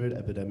 The opioid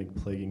epidemic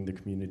plaguing the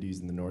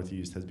communities in the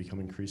Northeast has become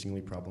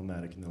increasingly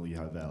problematic in the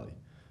Lehigh Valley.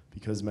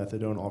 Because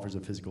methadone offers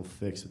a physical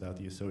fix without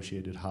the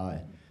associated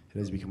high, it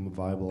has become a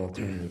viable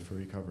alternative for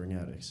recovering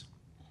addicts.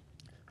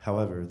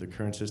 However, the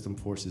current system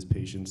forces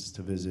patients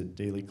to visit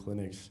daily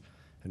clinics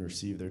and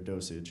receive their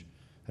dosage,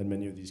 and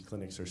many of these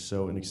clinics are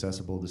so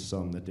inaccessible to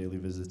some that daily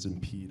visits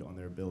impede on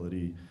their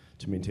ability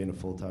to maintain a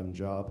full-time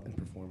job and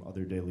perform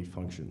other daily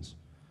functions.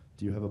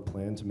 Do you have a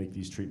plan to make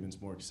these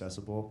treatments more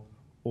accessible?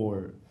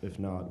 Or, if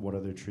not, what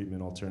other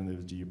treatment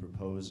alternatives do you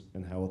propose,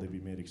 and how will they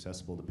be made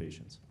accessible to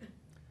patients?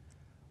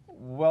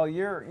 Well,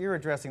 you're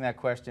addressing that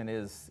question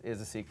is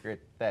a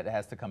secret that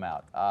has to come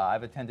out.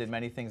 I've attended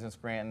many things in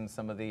Scranton,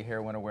 some of the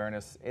heroin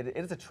awareness. It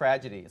is a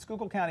tragedy. In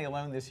Schuylkill County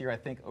alone this year, I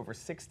think over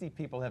 60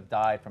 people have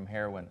died from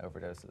heroin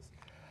overdoses.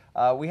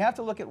 We have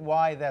to look at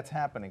why that's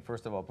happening,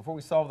 first of all. Before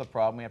we solve the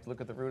problem, we have to look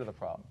at the root of the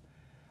problem.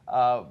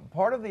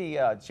 Part of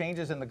the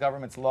changes in the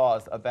government's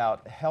laws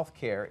about health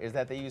care is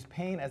that they use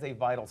pain as a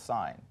vital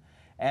sign.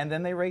 And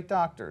then they rate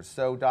doctors.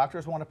 So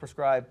doctors want to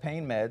prescribe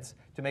pain meds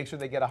to make sure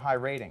they get a high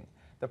rating.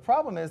 The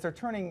problem is they're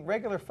turning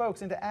regular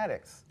folks into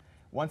addicts.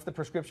 Once the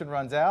prescription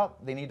runs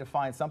out, they need to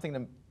find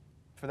something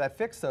for that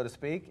fix, so to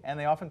speak, and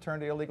they often turn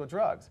to illegal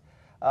drugs.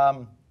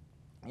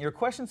 Your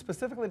question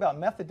specifically about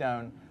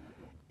methadone,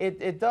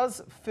 it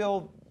does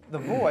fill the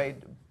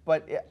void,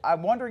 but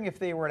I'm wondering if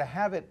they were to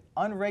have it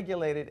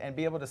unregulated and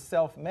be able to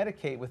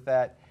self-medicate with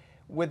that,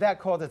 would that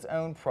cause its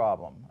own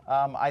problem?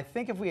 I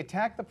think if we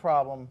attack the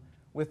problem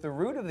with the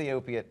root of the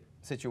opiate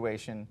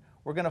situation,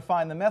 we're going to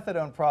find the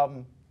methadone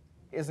problem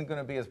isn't going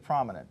to be as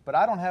prominent. But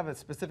I don't have a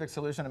specific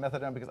solution to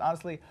methadone because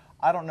honestly,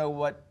 I don't know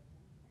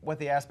what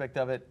the aspect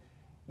of it,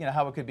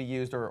 how it could be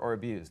used or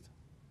abused.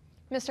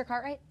 Mr.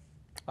 Cartwright?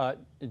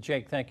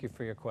 Jake, thank you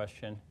for your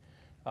question.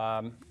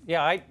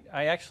 Yeah, I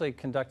actually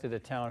conducted a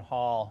town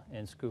hall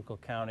in Schuylkill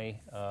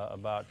County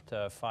about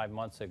 5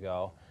 months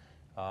ago.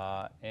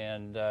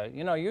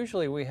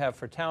 Usually we have,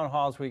 for town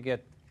halls, we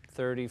get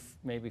 30,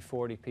 maybe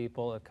 40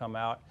 people that come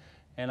out.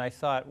 And I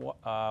thought,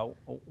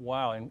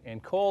 wow,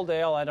 in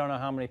Coaldale, I don't know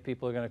how many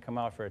people are going to come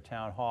out for a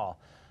town hall.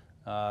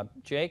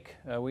 Jake,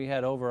 we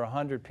had over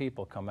 100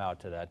 people come out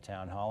to that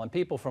town hall, and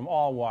people from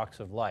all walks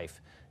of life.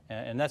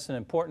 and that's an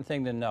important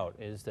thing to note,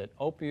 is that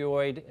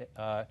opioid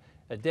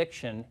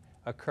addiction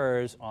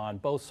occurs on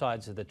both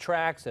sides of the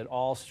tracks, at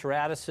all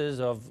stratuses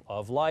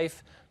of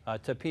life,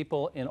 to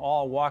people in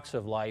all walks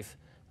of life.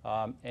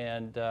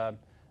 So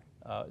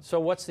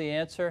what's the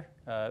answer?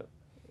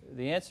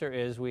 The answer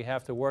is we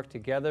have to work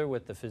together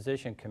with the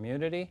physician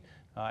community.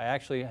 I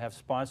actually have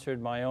sponsored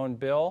my own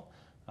bill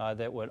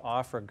that would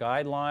offer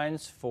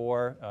guidelines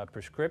for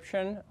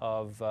prescription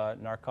of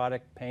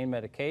narcotic pain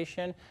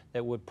medication,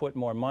 that would put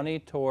more money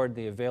toward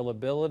the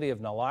availability of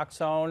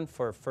naloxone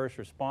for first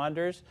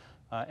responders,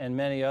 and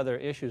many other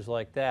issues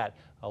like that.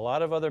 A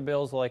lot of other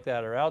bills like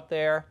that are out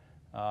there,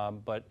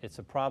 but it's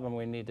a problem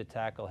we need to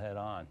tackle head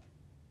on.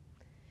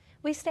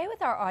 We stay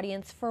with our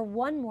audience for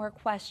one more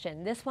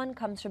question. This one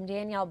comes from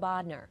Danielle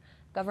Bodner,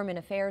 Government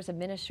Affairs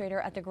Administrator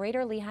at the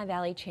Greater Lehigh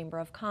Valley Chamber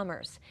of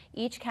Commerce.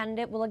 Each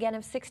candidate will again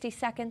have 60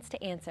 seconds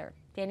to answer.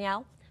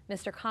 Danielle,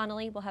 Mr.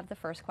 Connolly will have the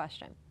first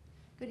question.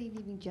 Good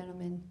evening,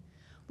 gentlemen.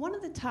 One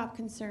of the top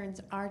concerns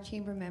our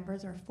chamber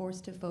members are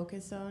forced to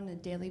focus on a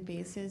daily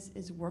basis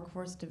is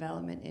workforce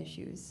development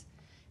issues.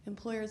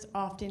 Employers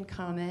often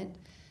comment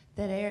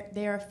that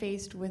they are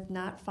faced with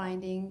not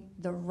finding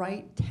the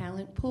right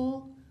talent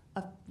pool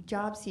of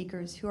job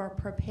seekers who are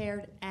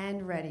prepared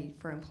and ready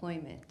for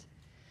employment.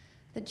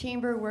 The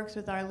Chamber works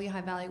with our Lehigh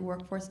Valley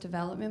Workforce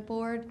Development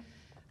Board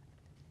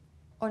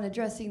on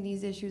addressing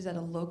these issues at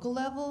a local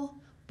level,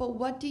 but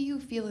what do you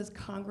feel is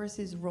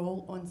Congress's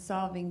role on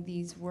solving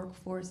these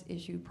workforce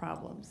issue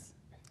problems?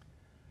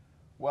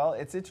 Well,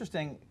 it's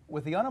interesting.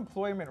 With the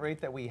unemployment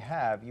rate that we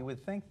have, you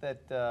would think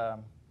that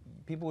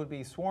people would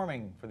be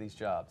swarming for these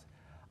jobs.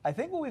 I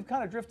think what we've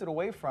kind of drifted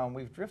away from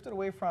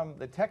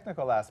the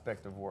technical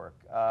aspect of work.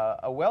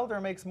 A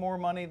welder makes more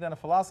money than a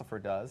philosopher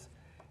does,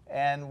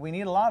 and we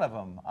need a lot of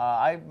them.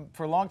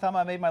 For a long time,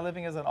 I made my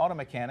living as an auto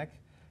mechanic,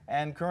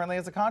 and currently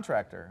as a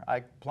contractor.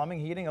 Plumbing,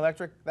 heating,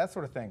 electric, that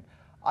sort of thing.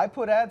 I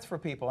put ads for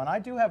people, and I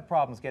do have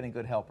problems getting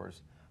good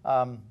helpers.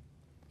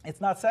 It's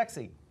not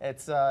sexy.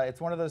 It's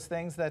one of those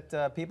things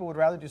that people would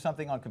rather do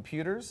something on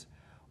computers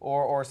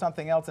or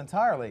something else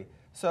entirely.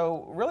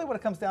 So really what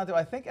it comes down to,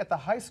 I think at the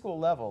high school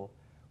level,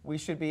 we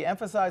should be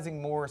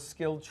emphasizing more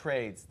skilled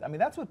trades. I mean,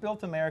 that's what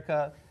built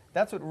America.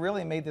 That's what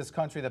really made this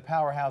country the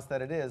powerhouse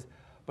that it is.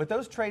 But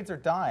those trades are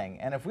dying,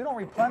 and if we don't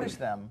replenish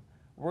them,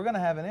 we're going to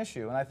have an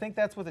issue. And I think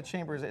that's what the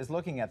Chamber is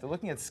looking at. They're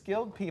looking at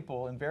skilled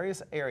people in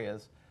various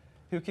areas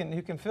who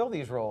can fill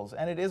these roles.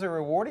 And it is a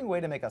rewarding way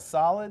to make a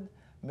solid,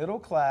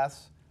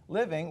 middle-class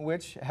living,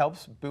 which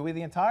helps buoy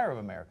the entire of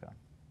America.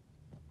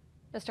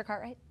 Mr.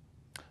 Cartwright?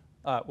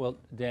 Well,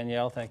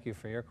 Danielle, thank you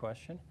for your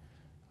question.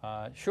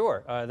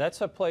 Sure,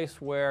 that's a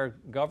place where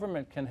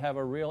government can have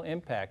a real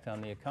impact on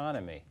the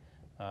economy.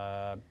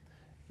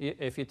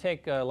 If you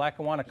take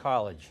Lackawanna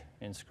College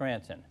in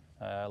Scranton,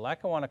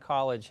 Lackawanna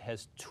College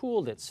has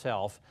tooled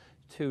itself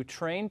to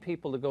train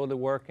people to go to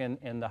work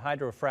in the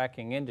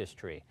hydrofracking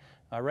industry.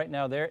 Right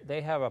now,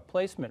 they have a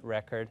placement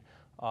record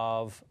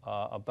of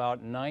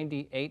about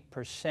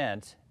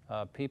 98%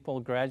 people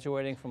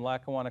graduating from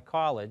Lackawanna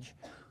College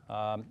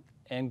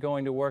and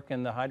going to work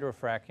in the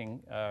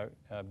hydrofracking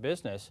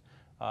business.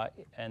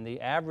 And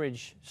the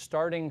average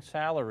starting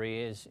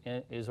salary is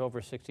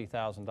over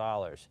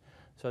 $60,000.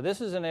 So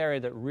this is an area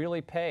that really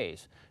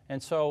pays.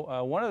 And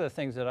so one of the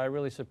things that I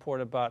really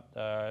support about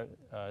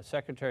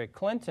Secretary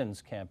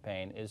Clinton's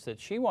campaign is that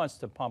she wants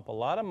to pump a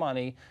lot of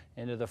money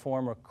into the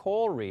former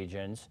coal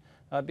regions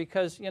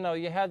because, you know,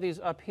 you have these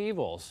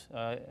upheavals.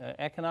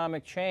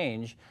 Economic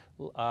change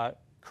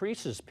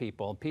creases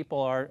people.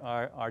 People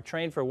are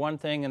trained for one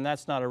thing and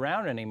that's not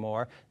around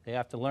anymore. They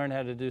have to learn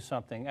how to do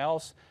something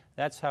else.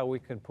 That's how we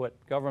can put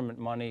government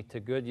money to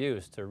good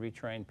use to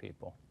retrain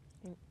people.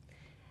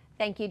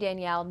 Thank you,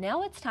 Danielle.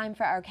 Now it's time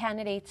for our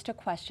candidates to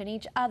question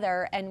each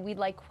other, and we'd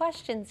like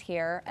questions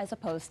here as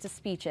opposed to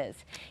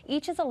speeches.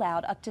 Each is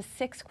allowed up to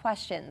 6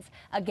 questions.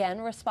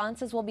 Again,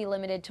 responses will be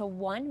limited to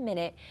 1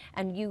 minute,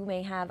 and you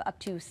may have up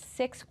to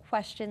 6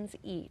 questions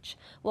each.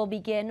 We'll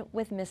begin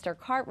with Mr.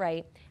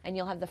 Cartwright, and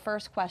you'll have the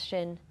first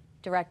question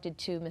directed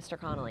to Mr.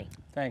 Connolly.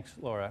 Thanks,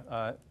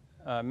 Laura.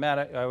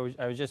 Matt, I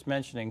was just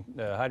mentioning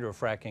the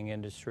hydrofracking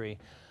industry.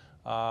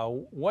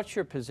 What's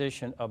your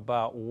position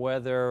about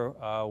whether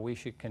we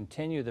should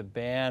continue the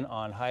ban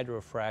on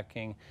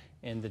hydrofracking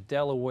in the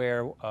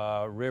Delaware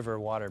River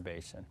water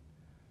basin?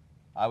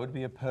 I would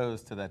be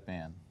opposed to that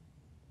ban.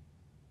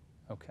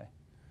 Okay.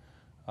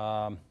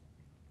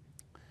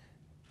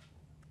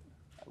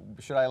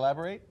 Should I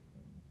elaborate?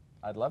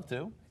 I'd love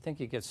to. I think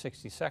you get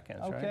 60 seconds,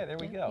 right? Okay, there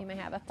we go. You may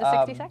have up to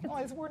 60 seconds.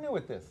 Well, we're new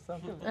at this. So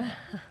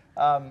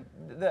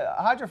the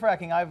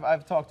hydrofracking,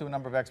 I've talked to a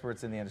number of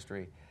experts in the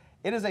industry.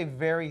 It is a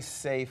very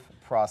safe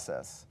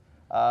process.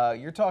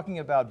 You're talking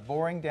about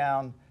boring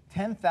down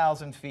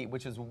 10,000 feet,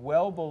 which is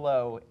well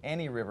below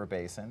any river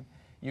basin.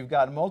 You've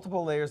got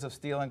multiple layers of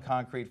steel and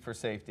concrete for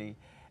safety.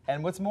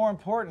 And what's more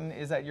important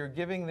is that you're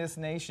giving this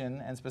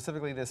nation, and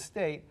specifically this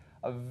state,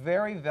 a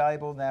very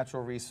valuable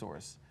natural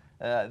resource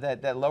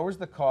that lowers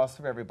the cost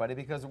for everybody,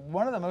 because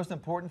one of the most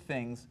important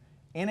things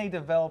in a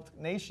developed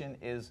nation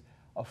is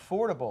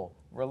affordable,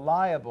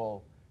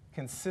 reliable,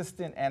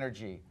 consistent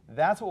energy.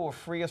 That's what will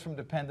free us from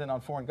dependence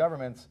on foreign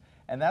governments,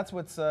 and that's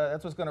what's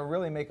going to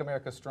really make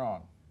America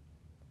strong.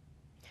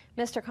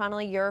 Mr.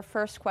 Connolly, your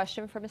first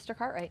question for Mr.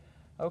 Cartwright.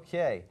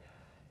 Okay.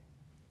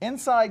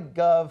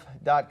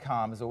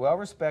 InsideGov.com is a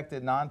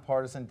well-respected,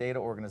 nonpartisan data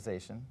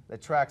organization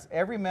that tracks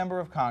every member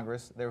of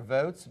Congress, their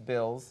votes,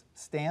 bills,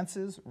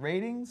 stances,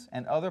 ratings,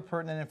 and other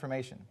pertinent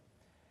information.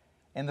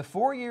 In the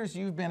 4 years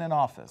you've been in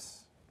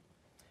office,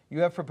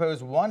 you have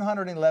proposed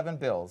 111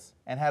 bills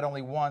and had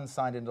only one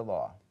signed into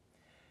law.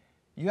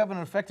 You have an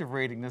effective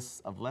rating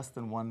of less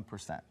than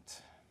 1%.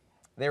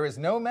 There is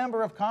no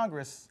member of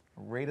Congress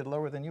rated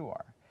lower than you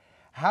are.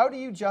 How do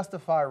you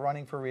justify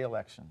running for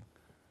re-election?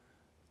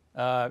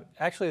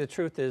 Actually, the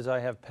truth is I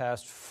have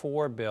passed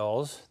 4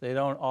 bills. They're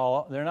not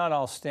all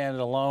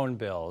standalone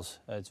bills.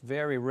 It's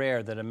very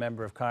rare that a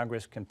member of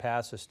Congress can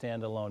pass a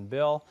standalone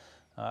bill.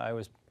 I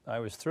was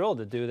thrilled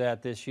to do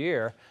that this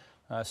year.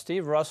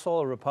 Steve Russell,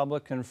 a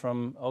Republican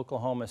from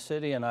Oklahoma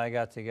City, and I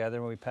got together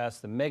and we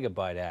passed the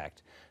Megabyte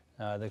Act.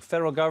 The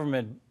federal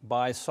government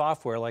buys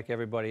software like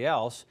everybody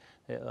else,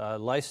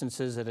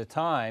 licenses at a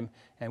time,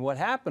 and what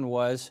happened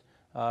was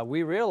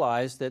we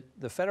realized that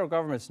the federal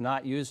government's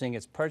not using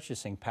its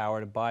purchasing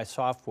power to buy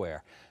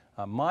software.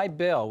 My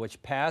bill,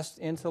 which passed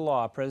into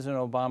law, President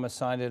Obama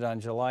signed it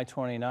on July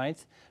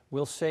 29th,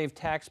 will save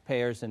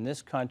taxpayers in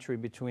this country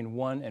between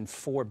 $1 and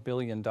 $4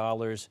 billion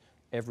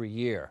every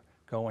year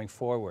going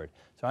forward.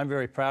 So I'm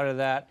very proud of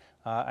that.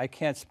 I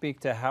can't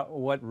speak to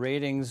what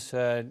ratings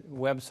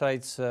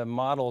websites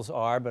models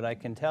are, but I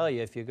can tell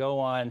you if you go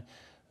on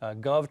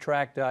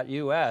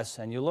govtrack.us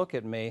and you look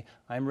at me,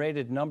 I'm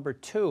rated number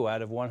 2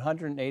 out of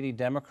 180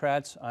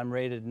 Democrats. I'm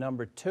rated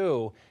number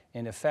 2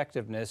 in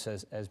effectiveness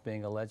as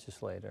being a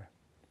legislator.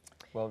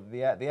 Well,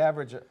 the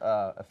average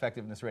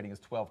effectiveness rating is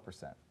 12%.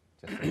 Just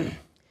so you know.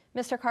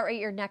 Mr. Cartwright,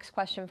 your next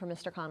question for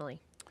Mr.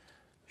 Connolly.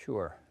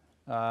 Sure.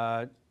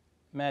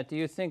 Matt, do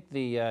you think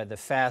the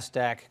FAST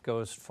Act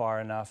goes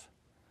far enough?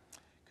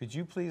 Could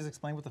you please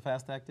explain what the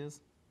FAST Act is?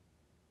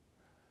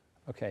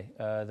 Okay,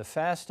 the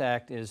FAST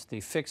Act is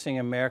the Fixing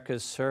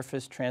America's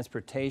Surface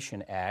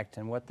Transportation Act,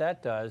 and what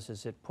that does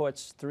is it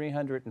puts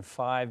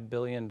 $305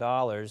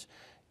 billion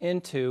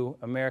into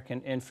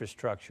American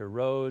infrastructure,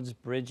 roads,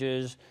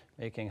 bridges,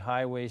 making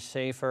highways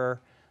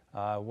safer.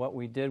 What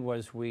we did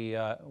was we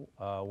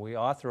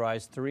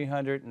authorized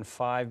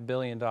 $305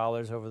 billion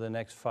over the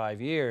next 5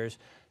 years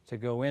to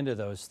go into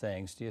those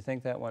things. Do you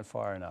think that went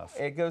far enough?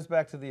 It goes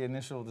back to the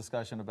initial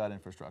discussion about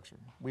infrastructure.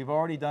 We've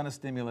already done a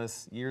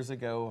stimulus years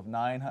ago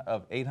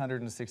of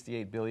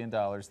 $868 billion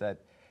that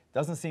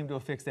doesn't seem to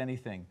have fixed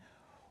anything.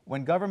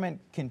 When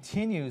government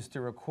continues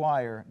to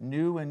require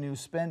new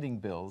spending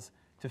bills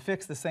to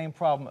fix the same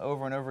problem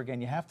over and over again,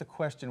 you have to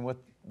question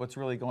what's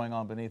really going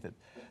on beneath it.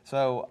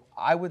 So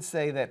I would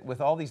say that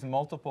with all these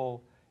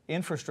multiple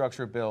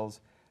infrastructure bills,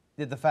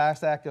 did the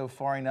FAST Act go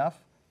far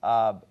enough?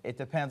 It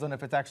depends on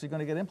if it's actually going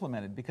to get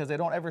implemented, because they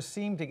don't ever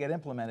seem to get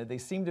implemented. They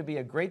seem to be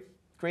a great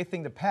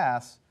thing to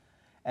pass,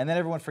 and then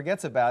everyone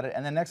forgets about it,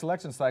 and then next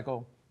election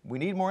cycle, we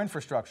need more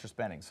infrastructure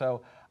spending.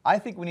 So I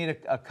think we need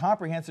a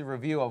comprehensive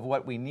review of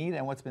what we need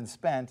and what's been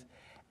spent,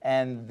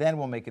 and then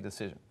we'll make a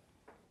decision.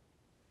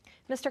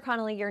 Mr.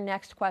 Connolly, your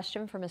next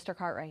question for Mr.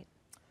 Cartwright.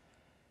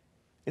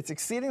 It's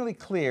exceedingly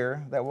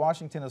clear that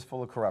Washington is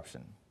full of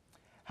corruption.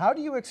 How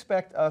do you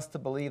expect us to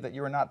believe that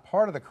you are not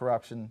part of the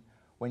corruption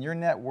when your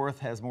net worth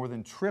has more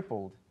than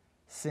tripled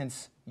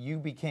since you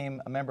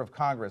became a member of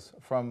Congress,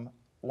 from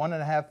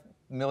 $1.5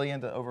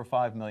 million to over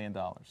 $5 million?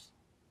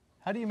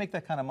 How do you make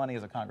that kind of money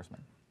as a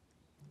congressman?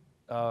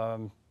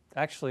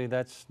 Actually,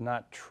 that's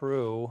not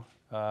true.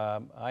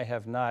 I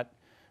have not.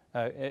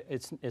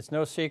 It's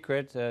no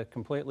secret,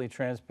 completely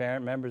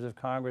transparent. Members of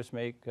Congress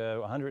make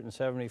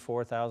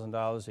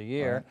 $174,000 a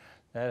year. Right.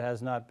 That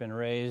has not been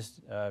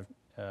raised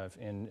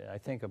in, I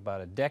think,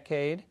 about a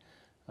decade.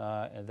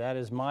 And that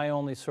is my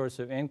only source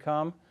of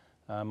income.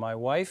 My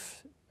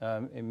wife,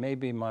 it may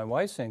be my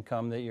wife's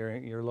income that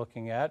you're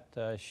looking at.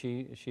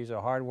 She's a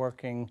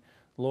hardworking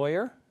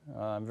lawyer.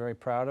 I'm very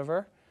proud of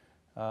her.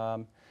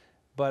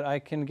 But I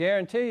can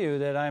guarantee you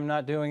that I'm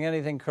not doing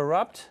anything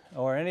corrupt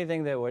or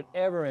anything that would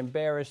ever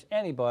embarrass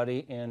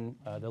anybody in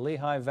the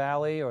Lehigh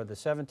Valley or the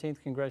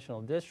 17th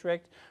Congressional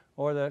District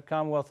or the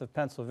Commonwealth of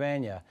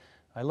Pennsylvania.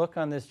 I look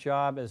on this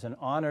job as an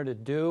honor to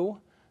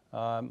do.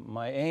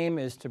 My aim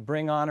is to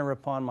bring honor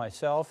upon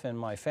myself and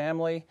my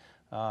family,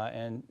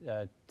 and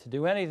to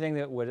do anything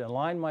that would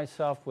align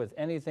myself with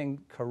anything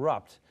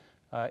corrupt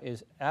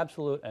is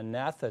absolute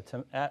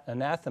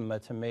anathema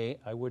to me.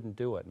 I wouldn't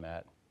do it,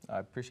 Matt. I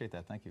appreciate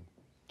that. Thank you.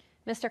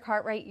 Mr.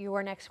 Cartwright,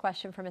 your next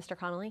question for Mr.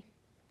 Connolly.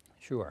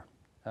 Sure.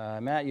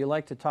 Matt, you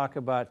like to talk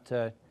about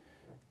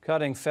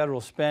cutting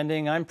federal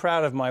spending. I'm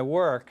proud of my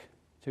work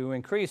to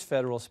increase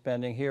federal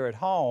spending here at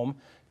home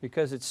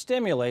because it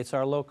stimulates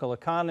our local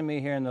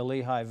economy here in the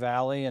Lehigh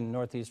Valley and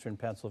northeastern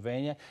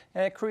Pennsylvania,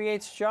 and it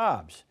creates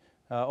jobs.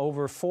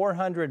 Over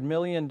 $400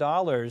 million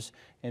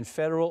in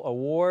federal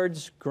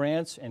awards,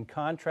 grants, and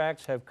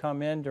contracts have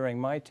come in during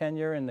my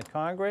tenure in the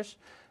Congress.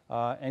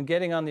 And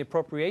getting on the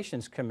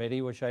Appropriations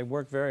Committee, which I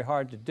work very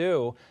hard to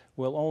do,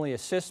 will only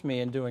assist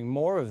me in doing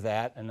more of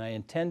that, and I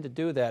intend to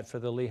do that for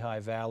the Lehigh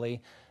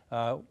Valley.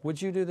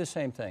 Would you do the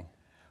same thing?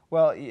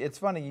 Well, it's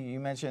funny, you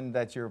mentioned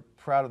that you're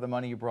proud of the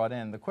money you brought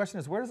in. The question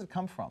is, where does it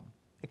come from?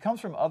 It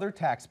comes from other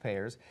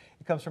taxpayers.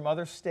 It comes from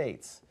other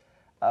states.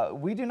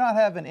 We do not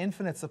have an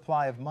infinite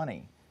supply of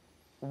money.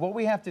 What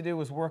we have to do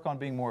is work on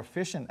being more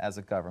efficient as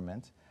a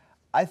government.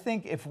 I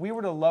think if we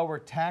were to lower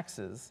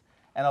taxes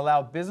and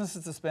allow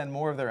businesses to spend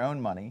more of their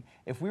own money,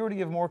 if we were to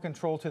give more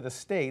control to the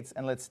states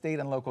and let state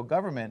and local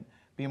government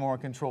be more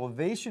in control,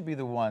 they should be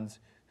the ones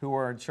who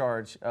are in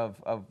charge of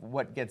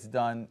what gets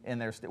done in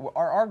their state.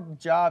 Our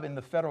job in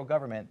the federal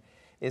government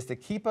is to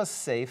keep us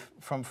safe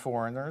from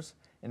foreigners,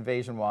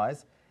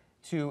 invasion-wise,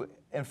 to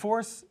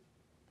enforce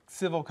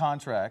civil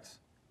contracts,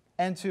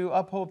 and to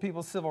uphold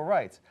people's civil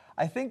rights.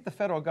 I think the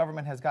federal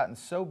government has gotten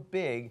so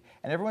big,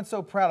 and everyone's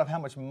so proud of how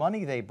much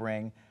money they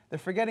bring, they're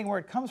forgetting where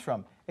it comes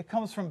from. It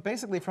comes from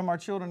basically from our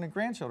children and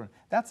grandchildren.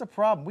 That's a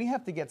problem. We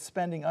have to get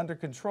spending under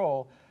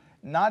control,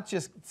 not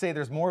just say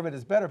there's more of it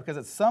is better, because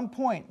at some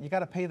point you got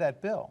to pay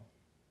that bill.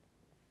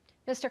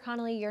 Mr.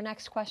 Connolly, your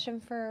next question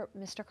for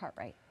Mr.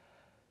 Cartwright.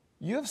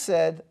 You have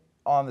said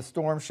on the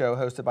Storm Show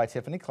hosted by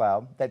Tiffany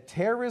Cloud that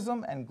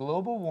terrorism and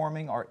global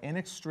warming are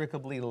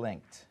inextricably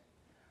linked.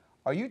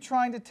 Are you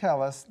trying to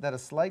tell us that a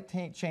slight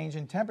change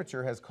in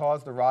temperature has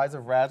caused the rise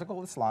of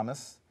radical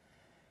Islamists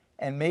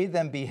and made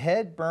them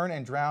behead, burn,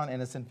 and drown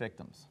innocent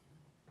victims?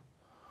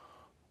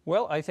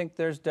 Well, I think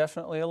there's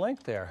definitely a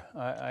link there.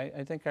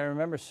 I think I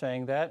remember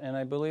saying that, and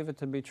I believe it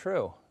to be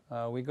true.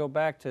 We go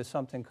back to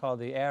something called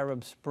the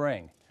Arab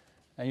Spring.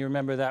 And you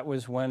remember that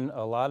was when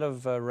a lot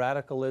of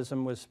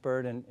radicalism was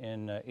spurred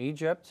in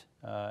Egypt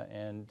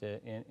and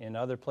in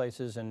other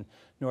places in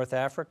North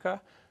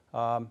Africa.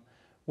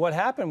 What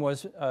happened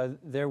was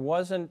there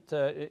wasn't,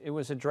 it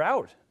was a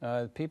drought.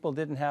 People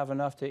didn't have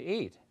enough to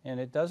eat. And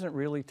it doesn't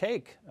really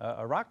take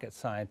a rocket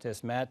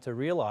scientist, Matt, to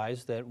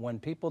realize that when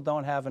people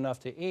don't have enough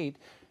to eat,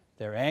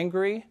 they're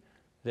angry,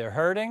 they're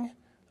hurting,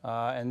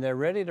 and they're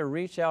ready to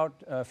reach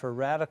out for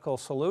radical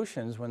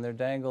solutions when they're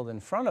dangled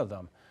in front of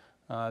them.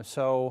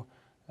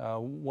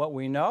 What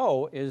we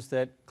know is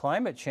that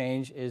climate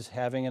change is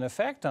having an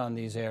effect on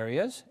these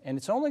areas, and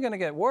it's only going to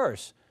get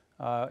worse.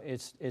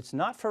 It's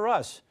not for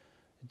us.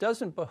 It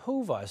doesn't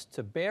behoove us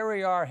to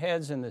bury our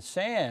heads in the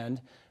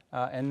sand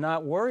and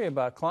not worry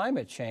about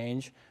climate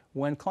change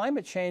when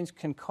climate change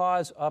can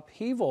cause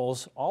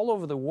upheavals all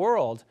over the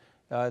world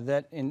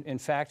that in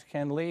fact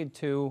can lead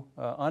to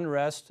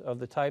unrest of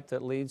the type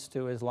that leads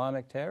to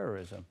Islamic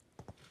terrorism.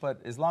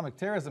 But Islamic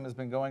terrorism has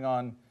been going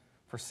on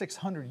for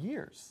 600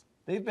 years.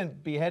 They've been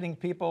beheading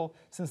people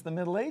since the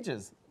Middle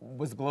Ages.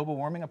 Was global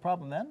warming a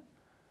problem then?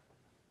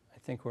 I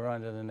think we're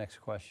on to the next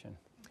question.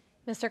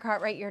 Mr.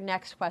 Cartwright, your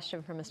next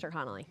question for Mr.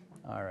 Connolly.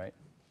 All right.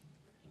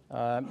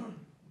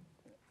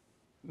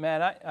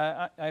 Matt,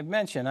 I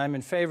mentioned I'm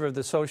in favor of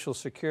the Social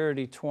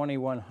Security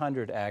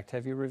 2100 Act.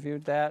 Have you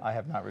reviewed that? I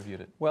have not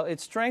reviewed it. Well, it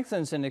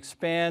strengthens and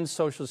expands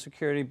Social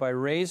Security by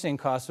raising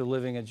cost of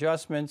living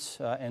adjustments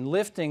and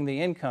lifting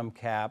the income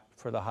cap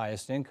for the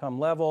highest income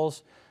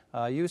levels.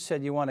 You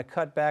said you want to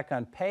cut back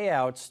on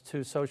payouts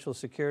to Social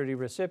Security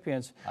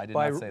recipients. I did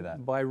not say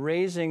that. By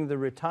raising the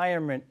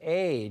retirement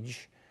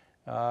age,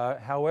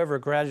 however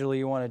gradually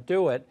you want to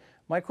do it.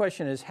 My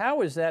question is,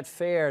 how is that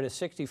fair to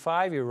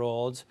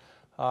 65-year-olds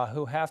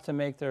who have to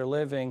make their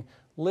living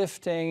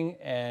lifting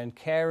and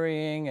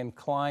carrying and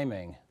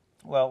climbing?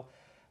 Well,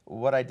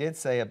 what I did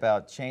say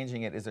about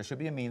changing it is there should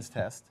be a means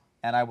test,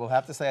 and I will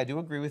have to say I do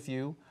agree with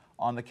you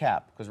on the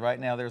cap, because right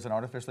now there's an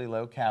artificially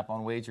low cap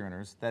on wage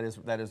earners that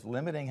is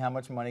limiting how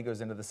much money goes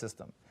into the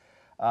system.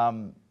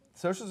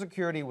 Social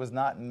Security was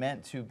not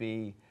meant to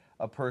be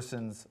a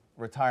person's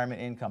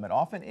retirement income. It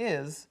often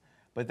is,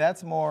 but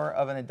that's more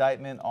of an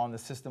indictment on the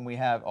system we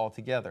have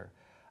altogether.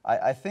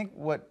 I think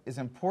what is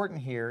important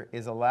here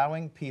is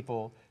allowing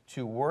people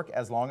to work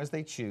as long as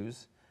they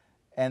choose,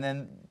 and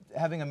then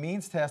having a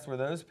means test where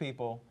those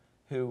people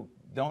who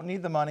don't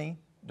need the money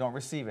don't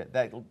receive it.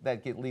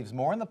 That leaves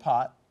more in the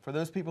pot for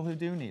those people who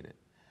do need it.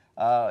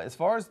 As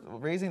far as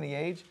raising the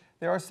age,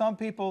 there are some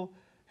people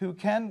who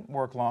can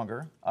work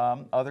longer,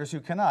 others who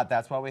cannot.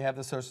 That's why we have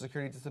the Social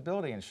Security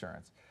Disability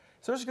Insurance.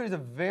 Social Security is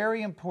a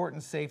very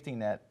important safety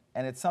net,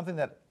 and it's something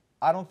that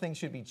I don't think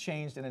should be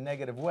changed in a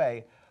negative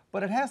way,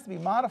 but it has to be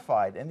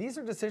modified. And these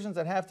are decisions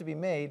that have to be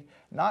made,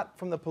 not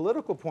from the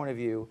political point of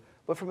view,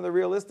 but from the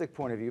realistic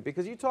point of view.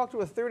 Because you talk to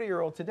a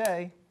 30-year-old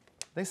today,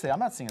 they say, I'm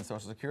not seeing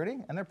Social Security,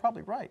 and they're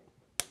probably right.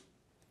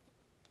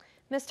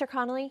 Mr.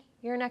 Connolly,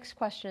 your next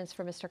question is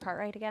for Mr.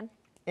 Cartwright again.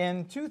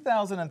 In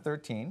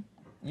 2013,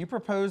 you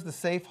proposed the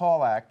Safe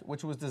Haul Act,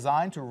 which was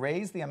designed to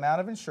raise the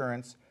amount of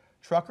insurance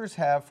truckers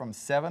have from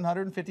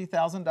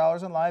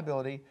 $750,000 in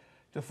liability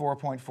to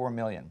 $4.4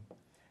 million.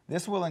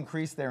 This will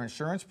increase their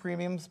insurance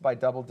premiums by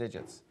double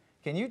digits.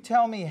 Can you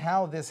tell me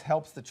how this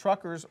helps the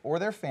truckers or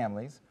their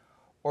families,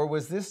 or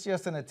was this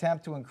just an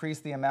attempt to increase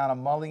the amount of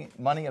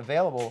money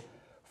available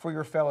for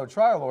your fellow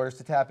trial lawyers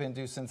to tap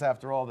into, since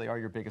after all they are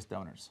your biggest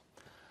donors?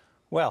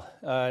 Well,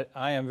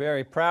 I am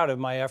very proud of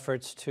my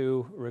efforts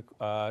to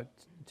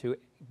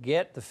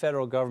get the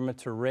federal government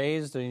to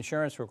raise the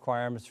insurance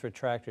requirements for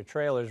tractor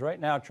trailers. Right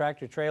now,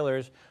 tractor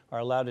trailers are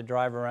allowed to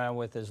drive around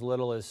with as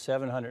little as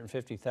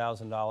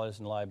 $750,000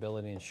 in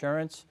liability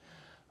insurance.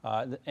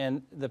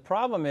 And the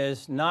problem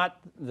is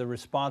not the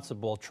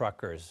responsible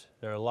truckers.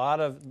 There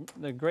are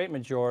the great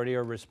majority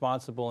are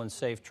responsible and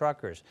safe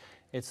truckers.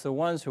 It's the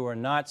ones who are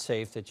not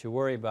safe that you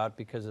worry about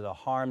because of the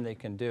harm they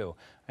can do.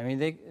 I mean,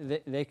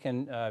 they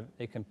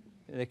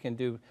can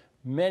do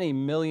many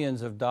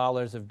millions of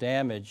dollars of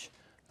damage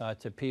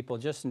to people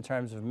just in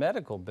terms of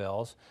medical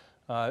bills.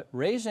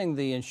 Raising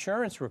the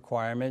insurance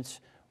requirements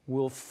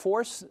will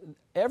force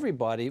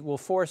everybody, will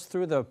force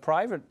through the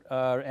private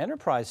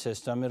enterprise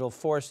system, it'll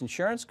force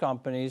insurance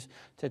companies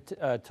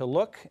to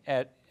look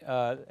at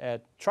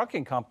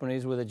trucking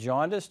companies with a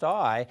jaundiced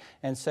eye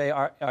and say,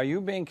 are you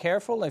being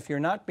careful? If you're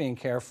not being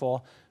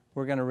careful,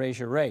 we're going to raise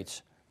your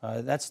rates.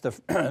 That's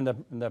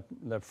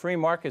the free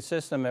market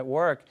system at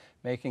work,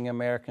 making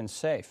Americans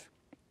safe.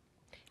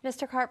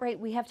 Mr. Cartwright,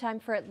 we have time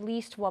for at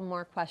least one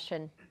more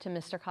question to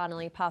Mr.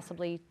 Connolly,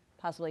 possibly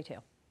two.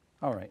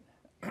 All right.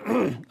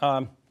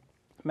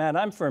 Matt,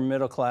 I'm for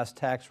middle-class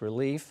tax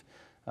relief,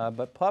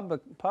 but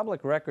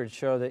public records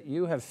show that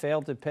you have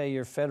failed to pay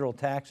your federal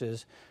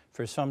taxes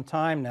for some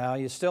time now.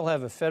 You still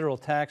have a federal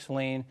tax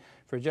lien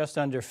for just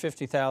under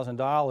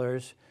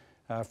 $50,000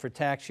 for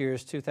tax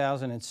years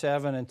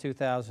 2007 and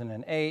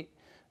 2008.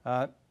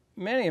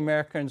 Many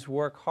Americans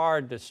work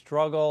hard to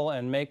struggle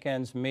and make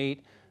ends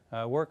meet,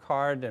 work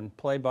hard and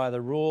play by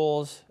the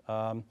rules,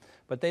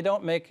 but they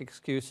don't make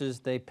excuses.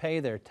 They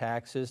pay their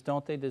taxes.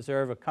 Don't they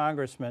deserve a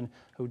congressman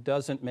who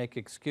doesn't make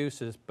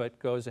excuses but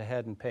goes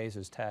ahead and pays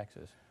his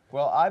taxes?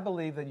 Well, I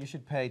believe that you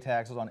should pay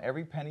taxes on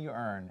every penny you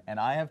earn, and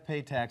I have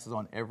paid taxes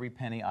on every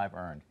penny I've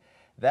earned.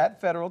 That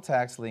federal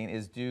tax lien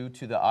is due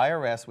to the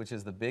IRS, which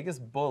is the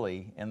biggest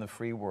bully in the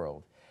free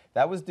world.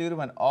 That was due to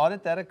an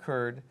audit that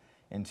occurred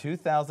in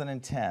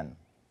 2010.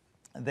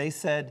 They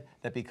said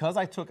that because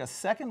I took a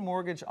second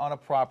mortgage on a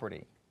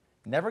property,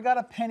 never got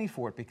a penny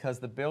for it because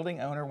the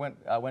building owner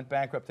went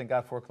bankrupt and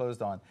got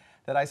foreclosed on,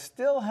 that I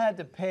still had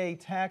to pay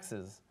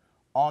taxes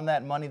on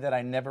that money that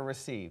I never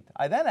received.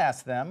 I then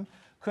asked them,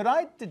 could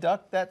I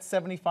deduct that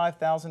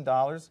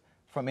 $75,000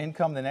 from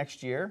income the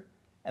next year?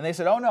 And they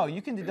said, oh no,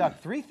 you can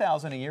deduct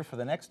 $3,000 a year for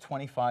the next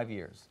 25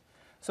 years.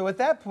 So at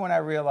that point I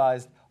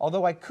realized,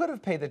 although I could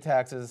have paid the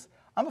taxes,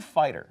 I'm a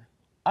fighter.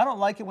 I don't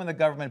like it when the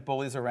government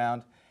bullies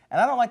around, and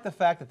I don't like the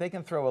fact that they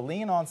can throw a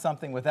lien on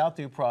something without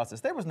due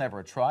process. There was never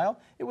a trial.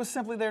 It was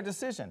simply their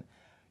decision.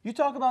 You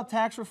talk about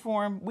tax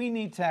reform, we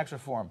need tax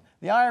reform.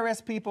 The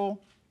IRS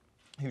people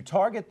who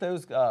target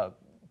those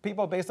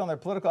people based on their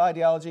political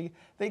ideology,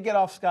 they get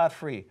off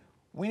scot-free.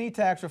 We need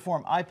tax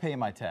reform. I pay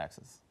my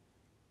taxes.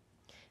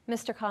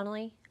 Mr.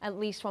 Connolly, at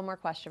least one more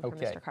question for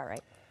Mr.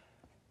 Cartwright.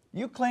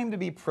 You claim to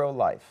be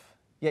pro-life,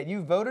 yet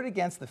you voted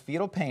against the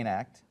Fetal Pain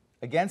Act,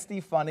 against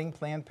defunding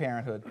Planned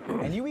Parenthood,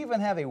 and you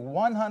even have a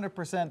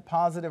 100%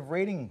 positive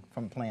rating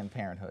from Planned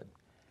Parenthood.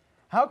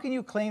 How can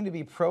you claim to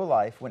be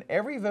pro-life when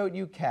every vote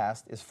you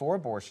cast is for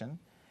abortion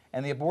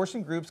and the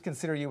abortion groups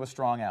consider you a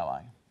strong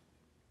ally?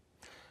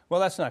 Well,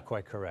 that's not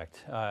quite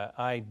correct.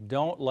 I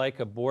don't like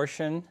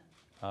abortion,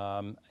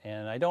 and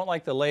I don't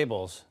like the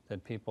labels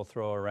that people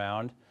throw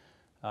around.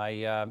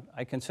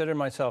 I consider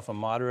myself a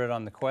moderate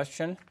on the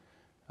question.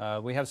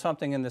 We have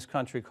something in this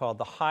country called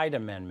the Hyde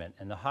Amendment,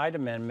 and the Hyde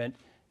Amendment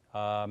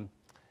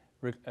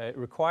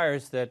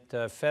requires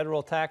that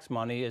federal tax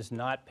money is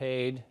not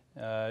paid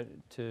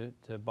to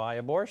buy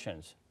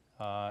abortions.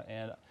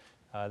 And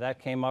that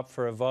came up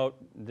for a vote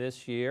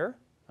this year.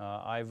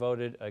 I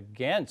voted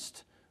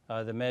against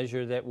the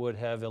measure that would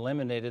have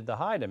eliminated the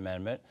Hyde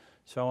Amendment,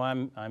 so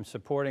I'm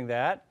supporting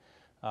that.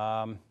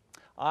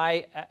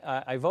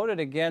 I voted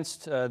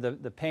against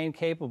the Pain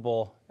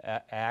Capable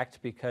Act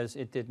because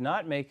it did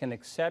not make an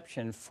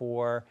exception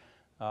for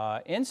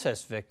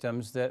incest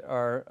victims that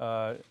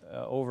are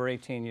over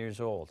 18 years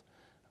old.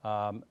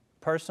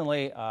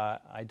 Personally,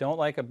 I don't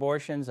like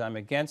abortions. I'm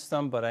against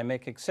them, but I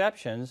make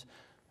exceptions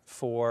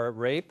for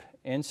rape,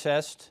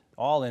 incest,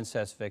 all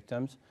incest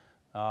victims,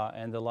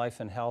 and the life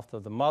and health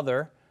of the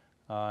mother,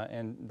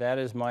 and that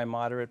is my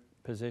moderate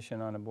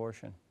position on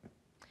abortion.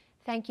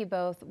 Thank you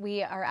both.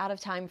 We are out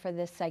of time for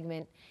this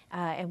segment,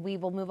 and we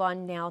will move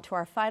on now to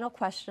our final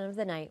question of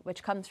the night,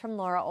 which comes from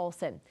Laura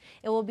Olson.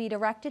 It will be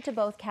directed to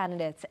both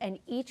candidates, and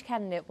each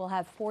candidate will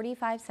have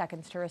 45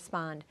 seconds to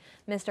respond.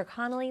 Mr.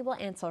 Connolly will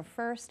answer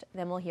first,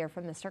 then we'll hear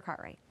from Mr.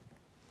 Cartwright.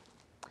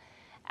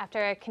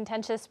 After a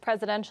contentious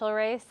presidential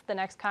race, the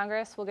next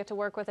Congress will get to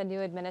work with a new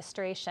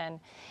administration.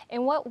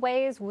 In what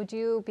ways would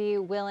you be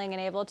willing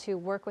and able to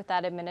work with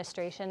that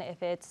administration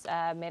if it's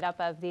made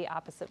up of the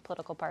opposite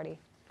political party?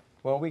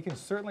 Well, we can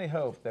certainly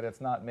hope that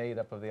it's not made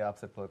up of the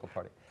opposite political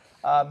party.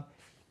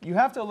 You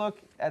have to look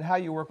at how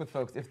you work with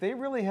folks. If they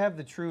really have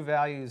the true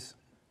values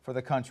for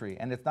the country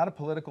and it's not a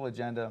political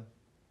agenda,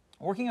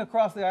 working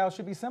across the aisle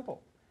should be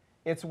simple.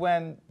 It's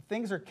when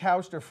things are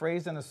couched or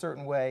phrased in a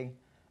certain way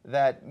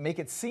that make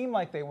it seem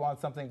like they want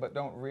something but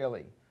don't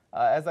really.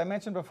 As I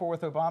mentioned before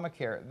with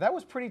Obamacare, that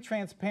was pretty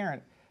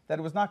transparent that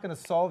it was not going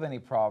to solve any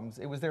problems.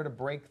 It was there to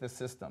break the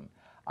system.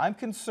 I'm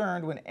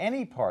concerned when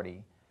any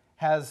party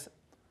has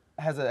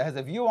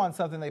a view on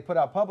something they put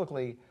out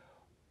publicly,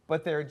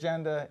 but their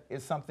agenda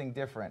is something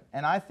different.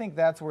 And I think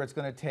that's where it's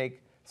going to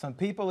take some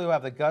people who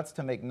have the guts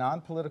to make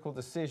non-political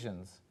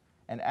decisions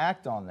and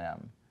act on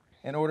them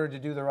in order to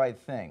do the right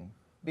thing.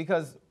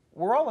 Because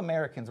we're all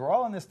Americans, we're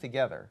all in this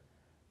together.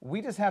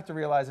 We just have to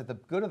realize that the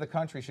good of the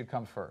country should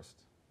come first.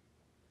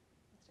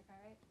 Mr.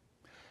 Cartwright?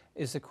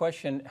 Is the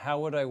question, how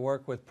would I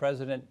work with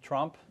President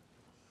Trump?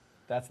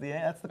 That's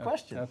the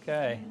question.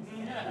 Okay.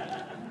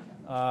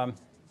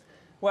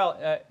 Well,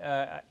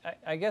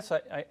 I guess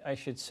I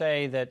should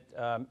say that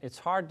it's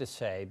hard to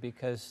say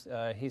because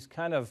he's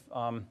kind of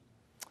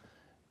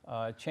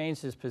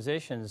changed his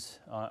positions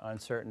on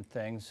certain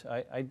things.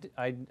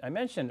 I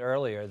mentioned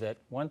earlier that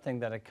one thing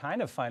that I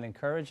kind of find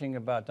encouraging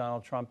about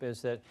Donald Trump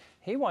is that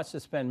he wants to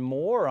spend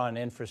more on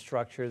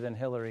infrastructure than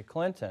Hillary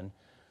Clinton,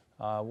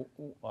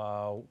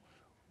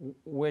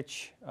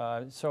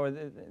 so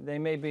they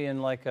may be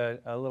in like a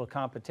little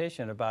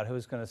competition about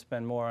who's going to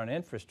spend more on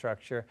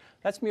infrastructure.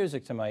 That's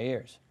music to my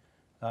ears.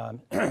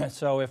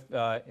 So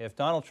if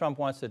Donald Trump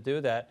wants to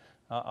do that,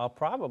 I'll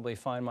probably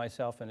find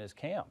myself in his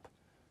camp.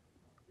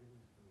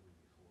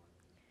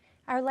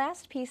 Our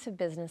last piece of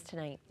business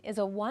tonight is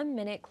a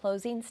 1-minute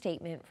closing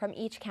statement from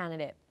each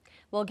candidate.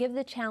 We'll give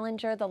the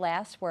challenger the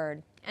last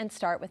word and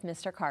start with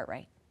Mr.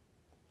 Cartwright.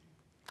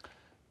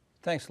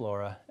 Thanks,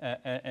 Laura,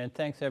 and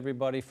thanks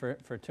everybody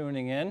for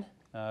tuning in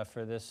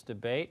for this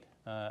debate.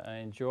 I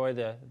enjoy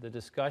the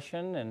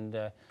discussion,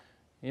 and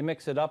you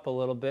mix it up a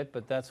little bit,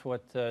 but that's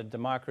what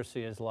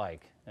democracy is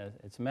like.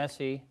 It's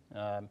messy.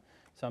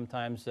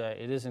 Sometimes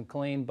it isn't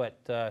clean,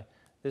 but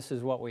this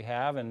is what we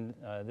have, and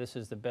this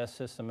is the best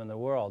system in the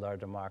world, our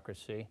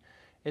democracy.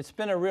 It's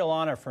been a real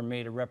honor for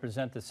me to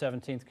represent the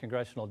 17th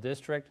Congressional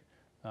District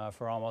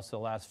for almost the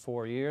last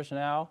 4 years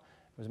now.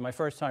 It was my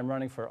first time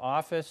running for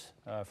office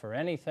for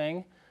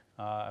anything.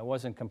 I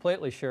wasn't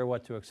completely sure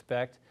what to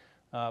expect,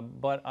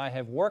 but I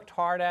have worked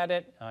hard at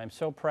it. I'm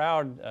so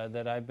proud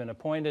that I've been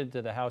appointed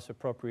to the House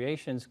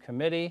Appropriations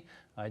Committee.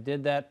 I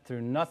did that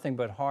through nothing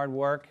but hard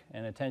work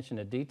and attention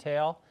to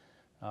detail.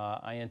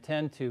 I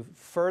intend to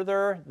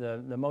further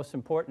the most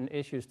important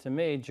issues to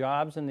me: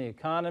 jobs in the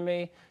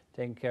economy,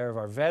 taking care of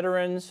our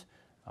veterans,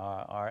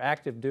 our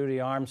active duty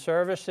armed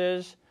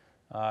services,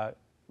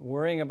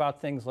 worrying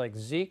about things like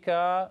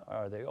Zika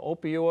or the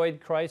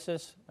opioid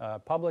crisis,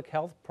 public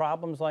health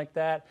problems like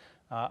that.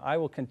 I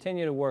will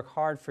continue to work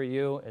hard for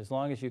you as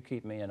long as you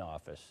keep me in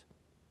office.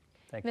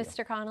 Thank you.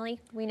 Mr. Connolly,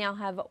 we now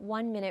have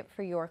 1 minute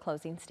for your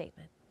closing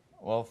statement.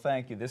 Well,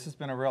 thank you. This has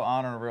been a real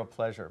honor and a real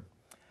pleasure.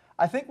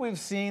 I think we've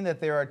seen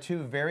that there are two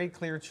very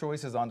clear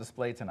choices on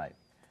display tonight.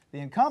 The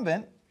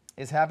incumbent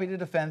is happy to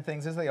defend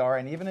things as they are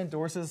and even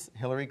endorses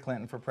Hillary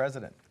Clinton for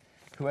president,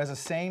 who has the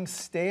same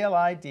stale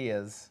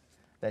ideas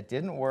that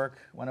didn't work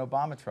when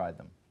Obama tried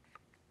them.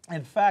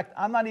 In fact,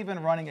 I'm not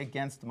even running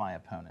against my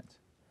opponent.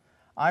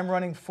 I'm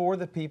running for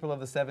the people of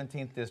the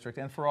 17th District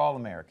and for all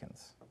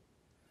Americans.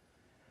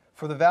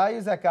 For the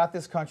values that got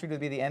this country to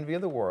be the envy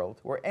of the world,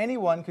 where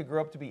anyone could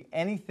grow up to be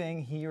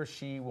anything he or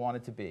she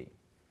wanted to be.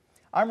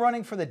 I'm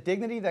running for the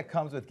dignity that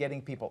comes with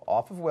getting people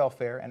off of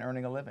welfare and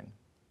earning a living.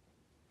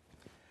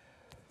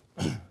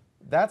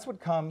 That's what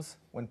comes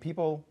when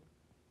people,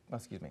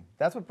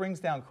 that's what brings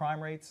down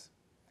crime rates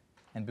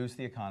and boosts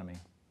the economy.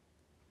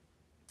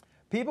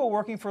 People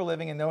working for a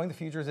living and knowing the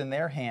future is in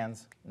their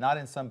hands, not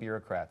in some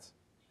bureaucrats.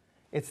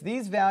 It's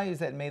these values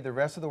that made the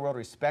rest of the world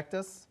respect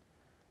us,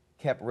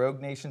 kept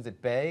rogue nations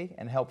at bay,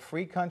 and helped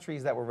free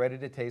countries that were ready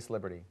to taste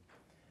liberty.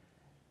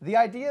 The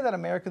idea that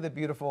America the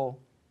Beautiful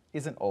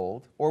isn't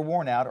old, or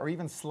worn out, or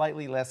even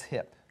slightly less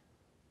hip.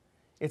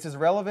 It's as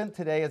relevant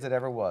today as it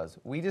ever was.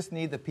 We just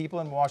need the people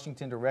in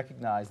Washington to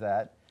recognize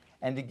that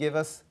and to give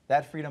us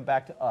that freedom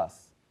back to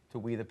us, to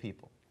we the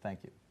people.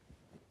 Thank you.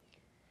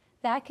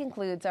 That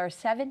concludes our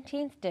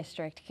 17th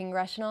District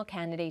Congressional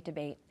Candidate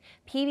Debate.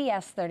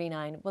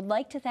 PBS39 would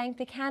like to thank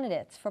the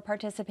candidates for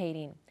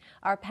participating,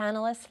 our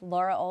panelists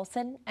Laura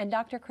Olson and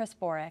Dr. Chris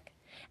Borick,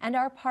 and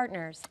our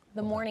partners,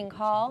 the Morning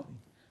Call,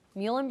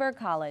 Muhlenberg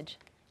College,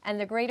 and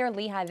the Greater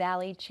Lehigh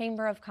Valley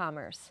Chamber of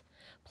Commerce.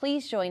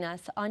 Please join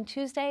us on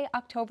Tuesday,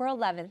 October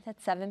 11th at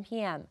 7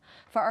 p.m.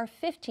 for our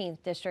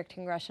 15th District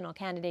Congressional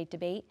Candidate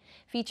Debate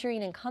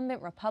featuring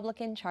incumbent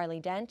Republican Charlie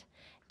Dent,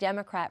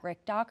 Democrat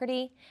Rick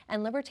Doherty,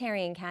 and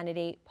Libertarian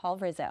candidate Paul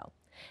Rizzo.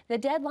 The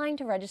deadline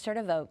to register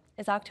to vote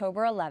is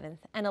October 11th,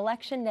 and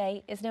Election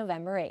Day is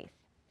November 8th.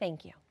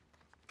 Thank you.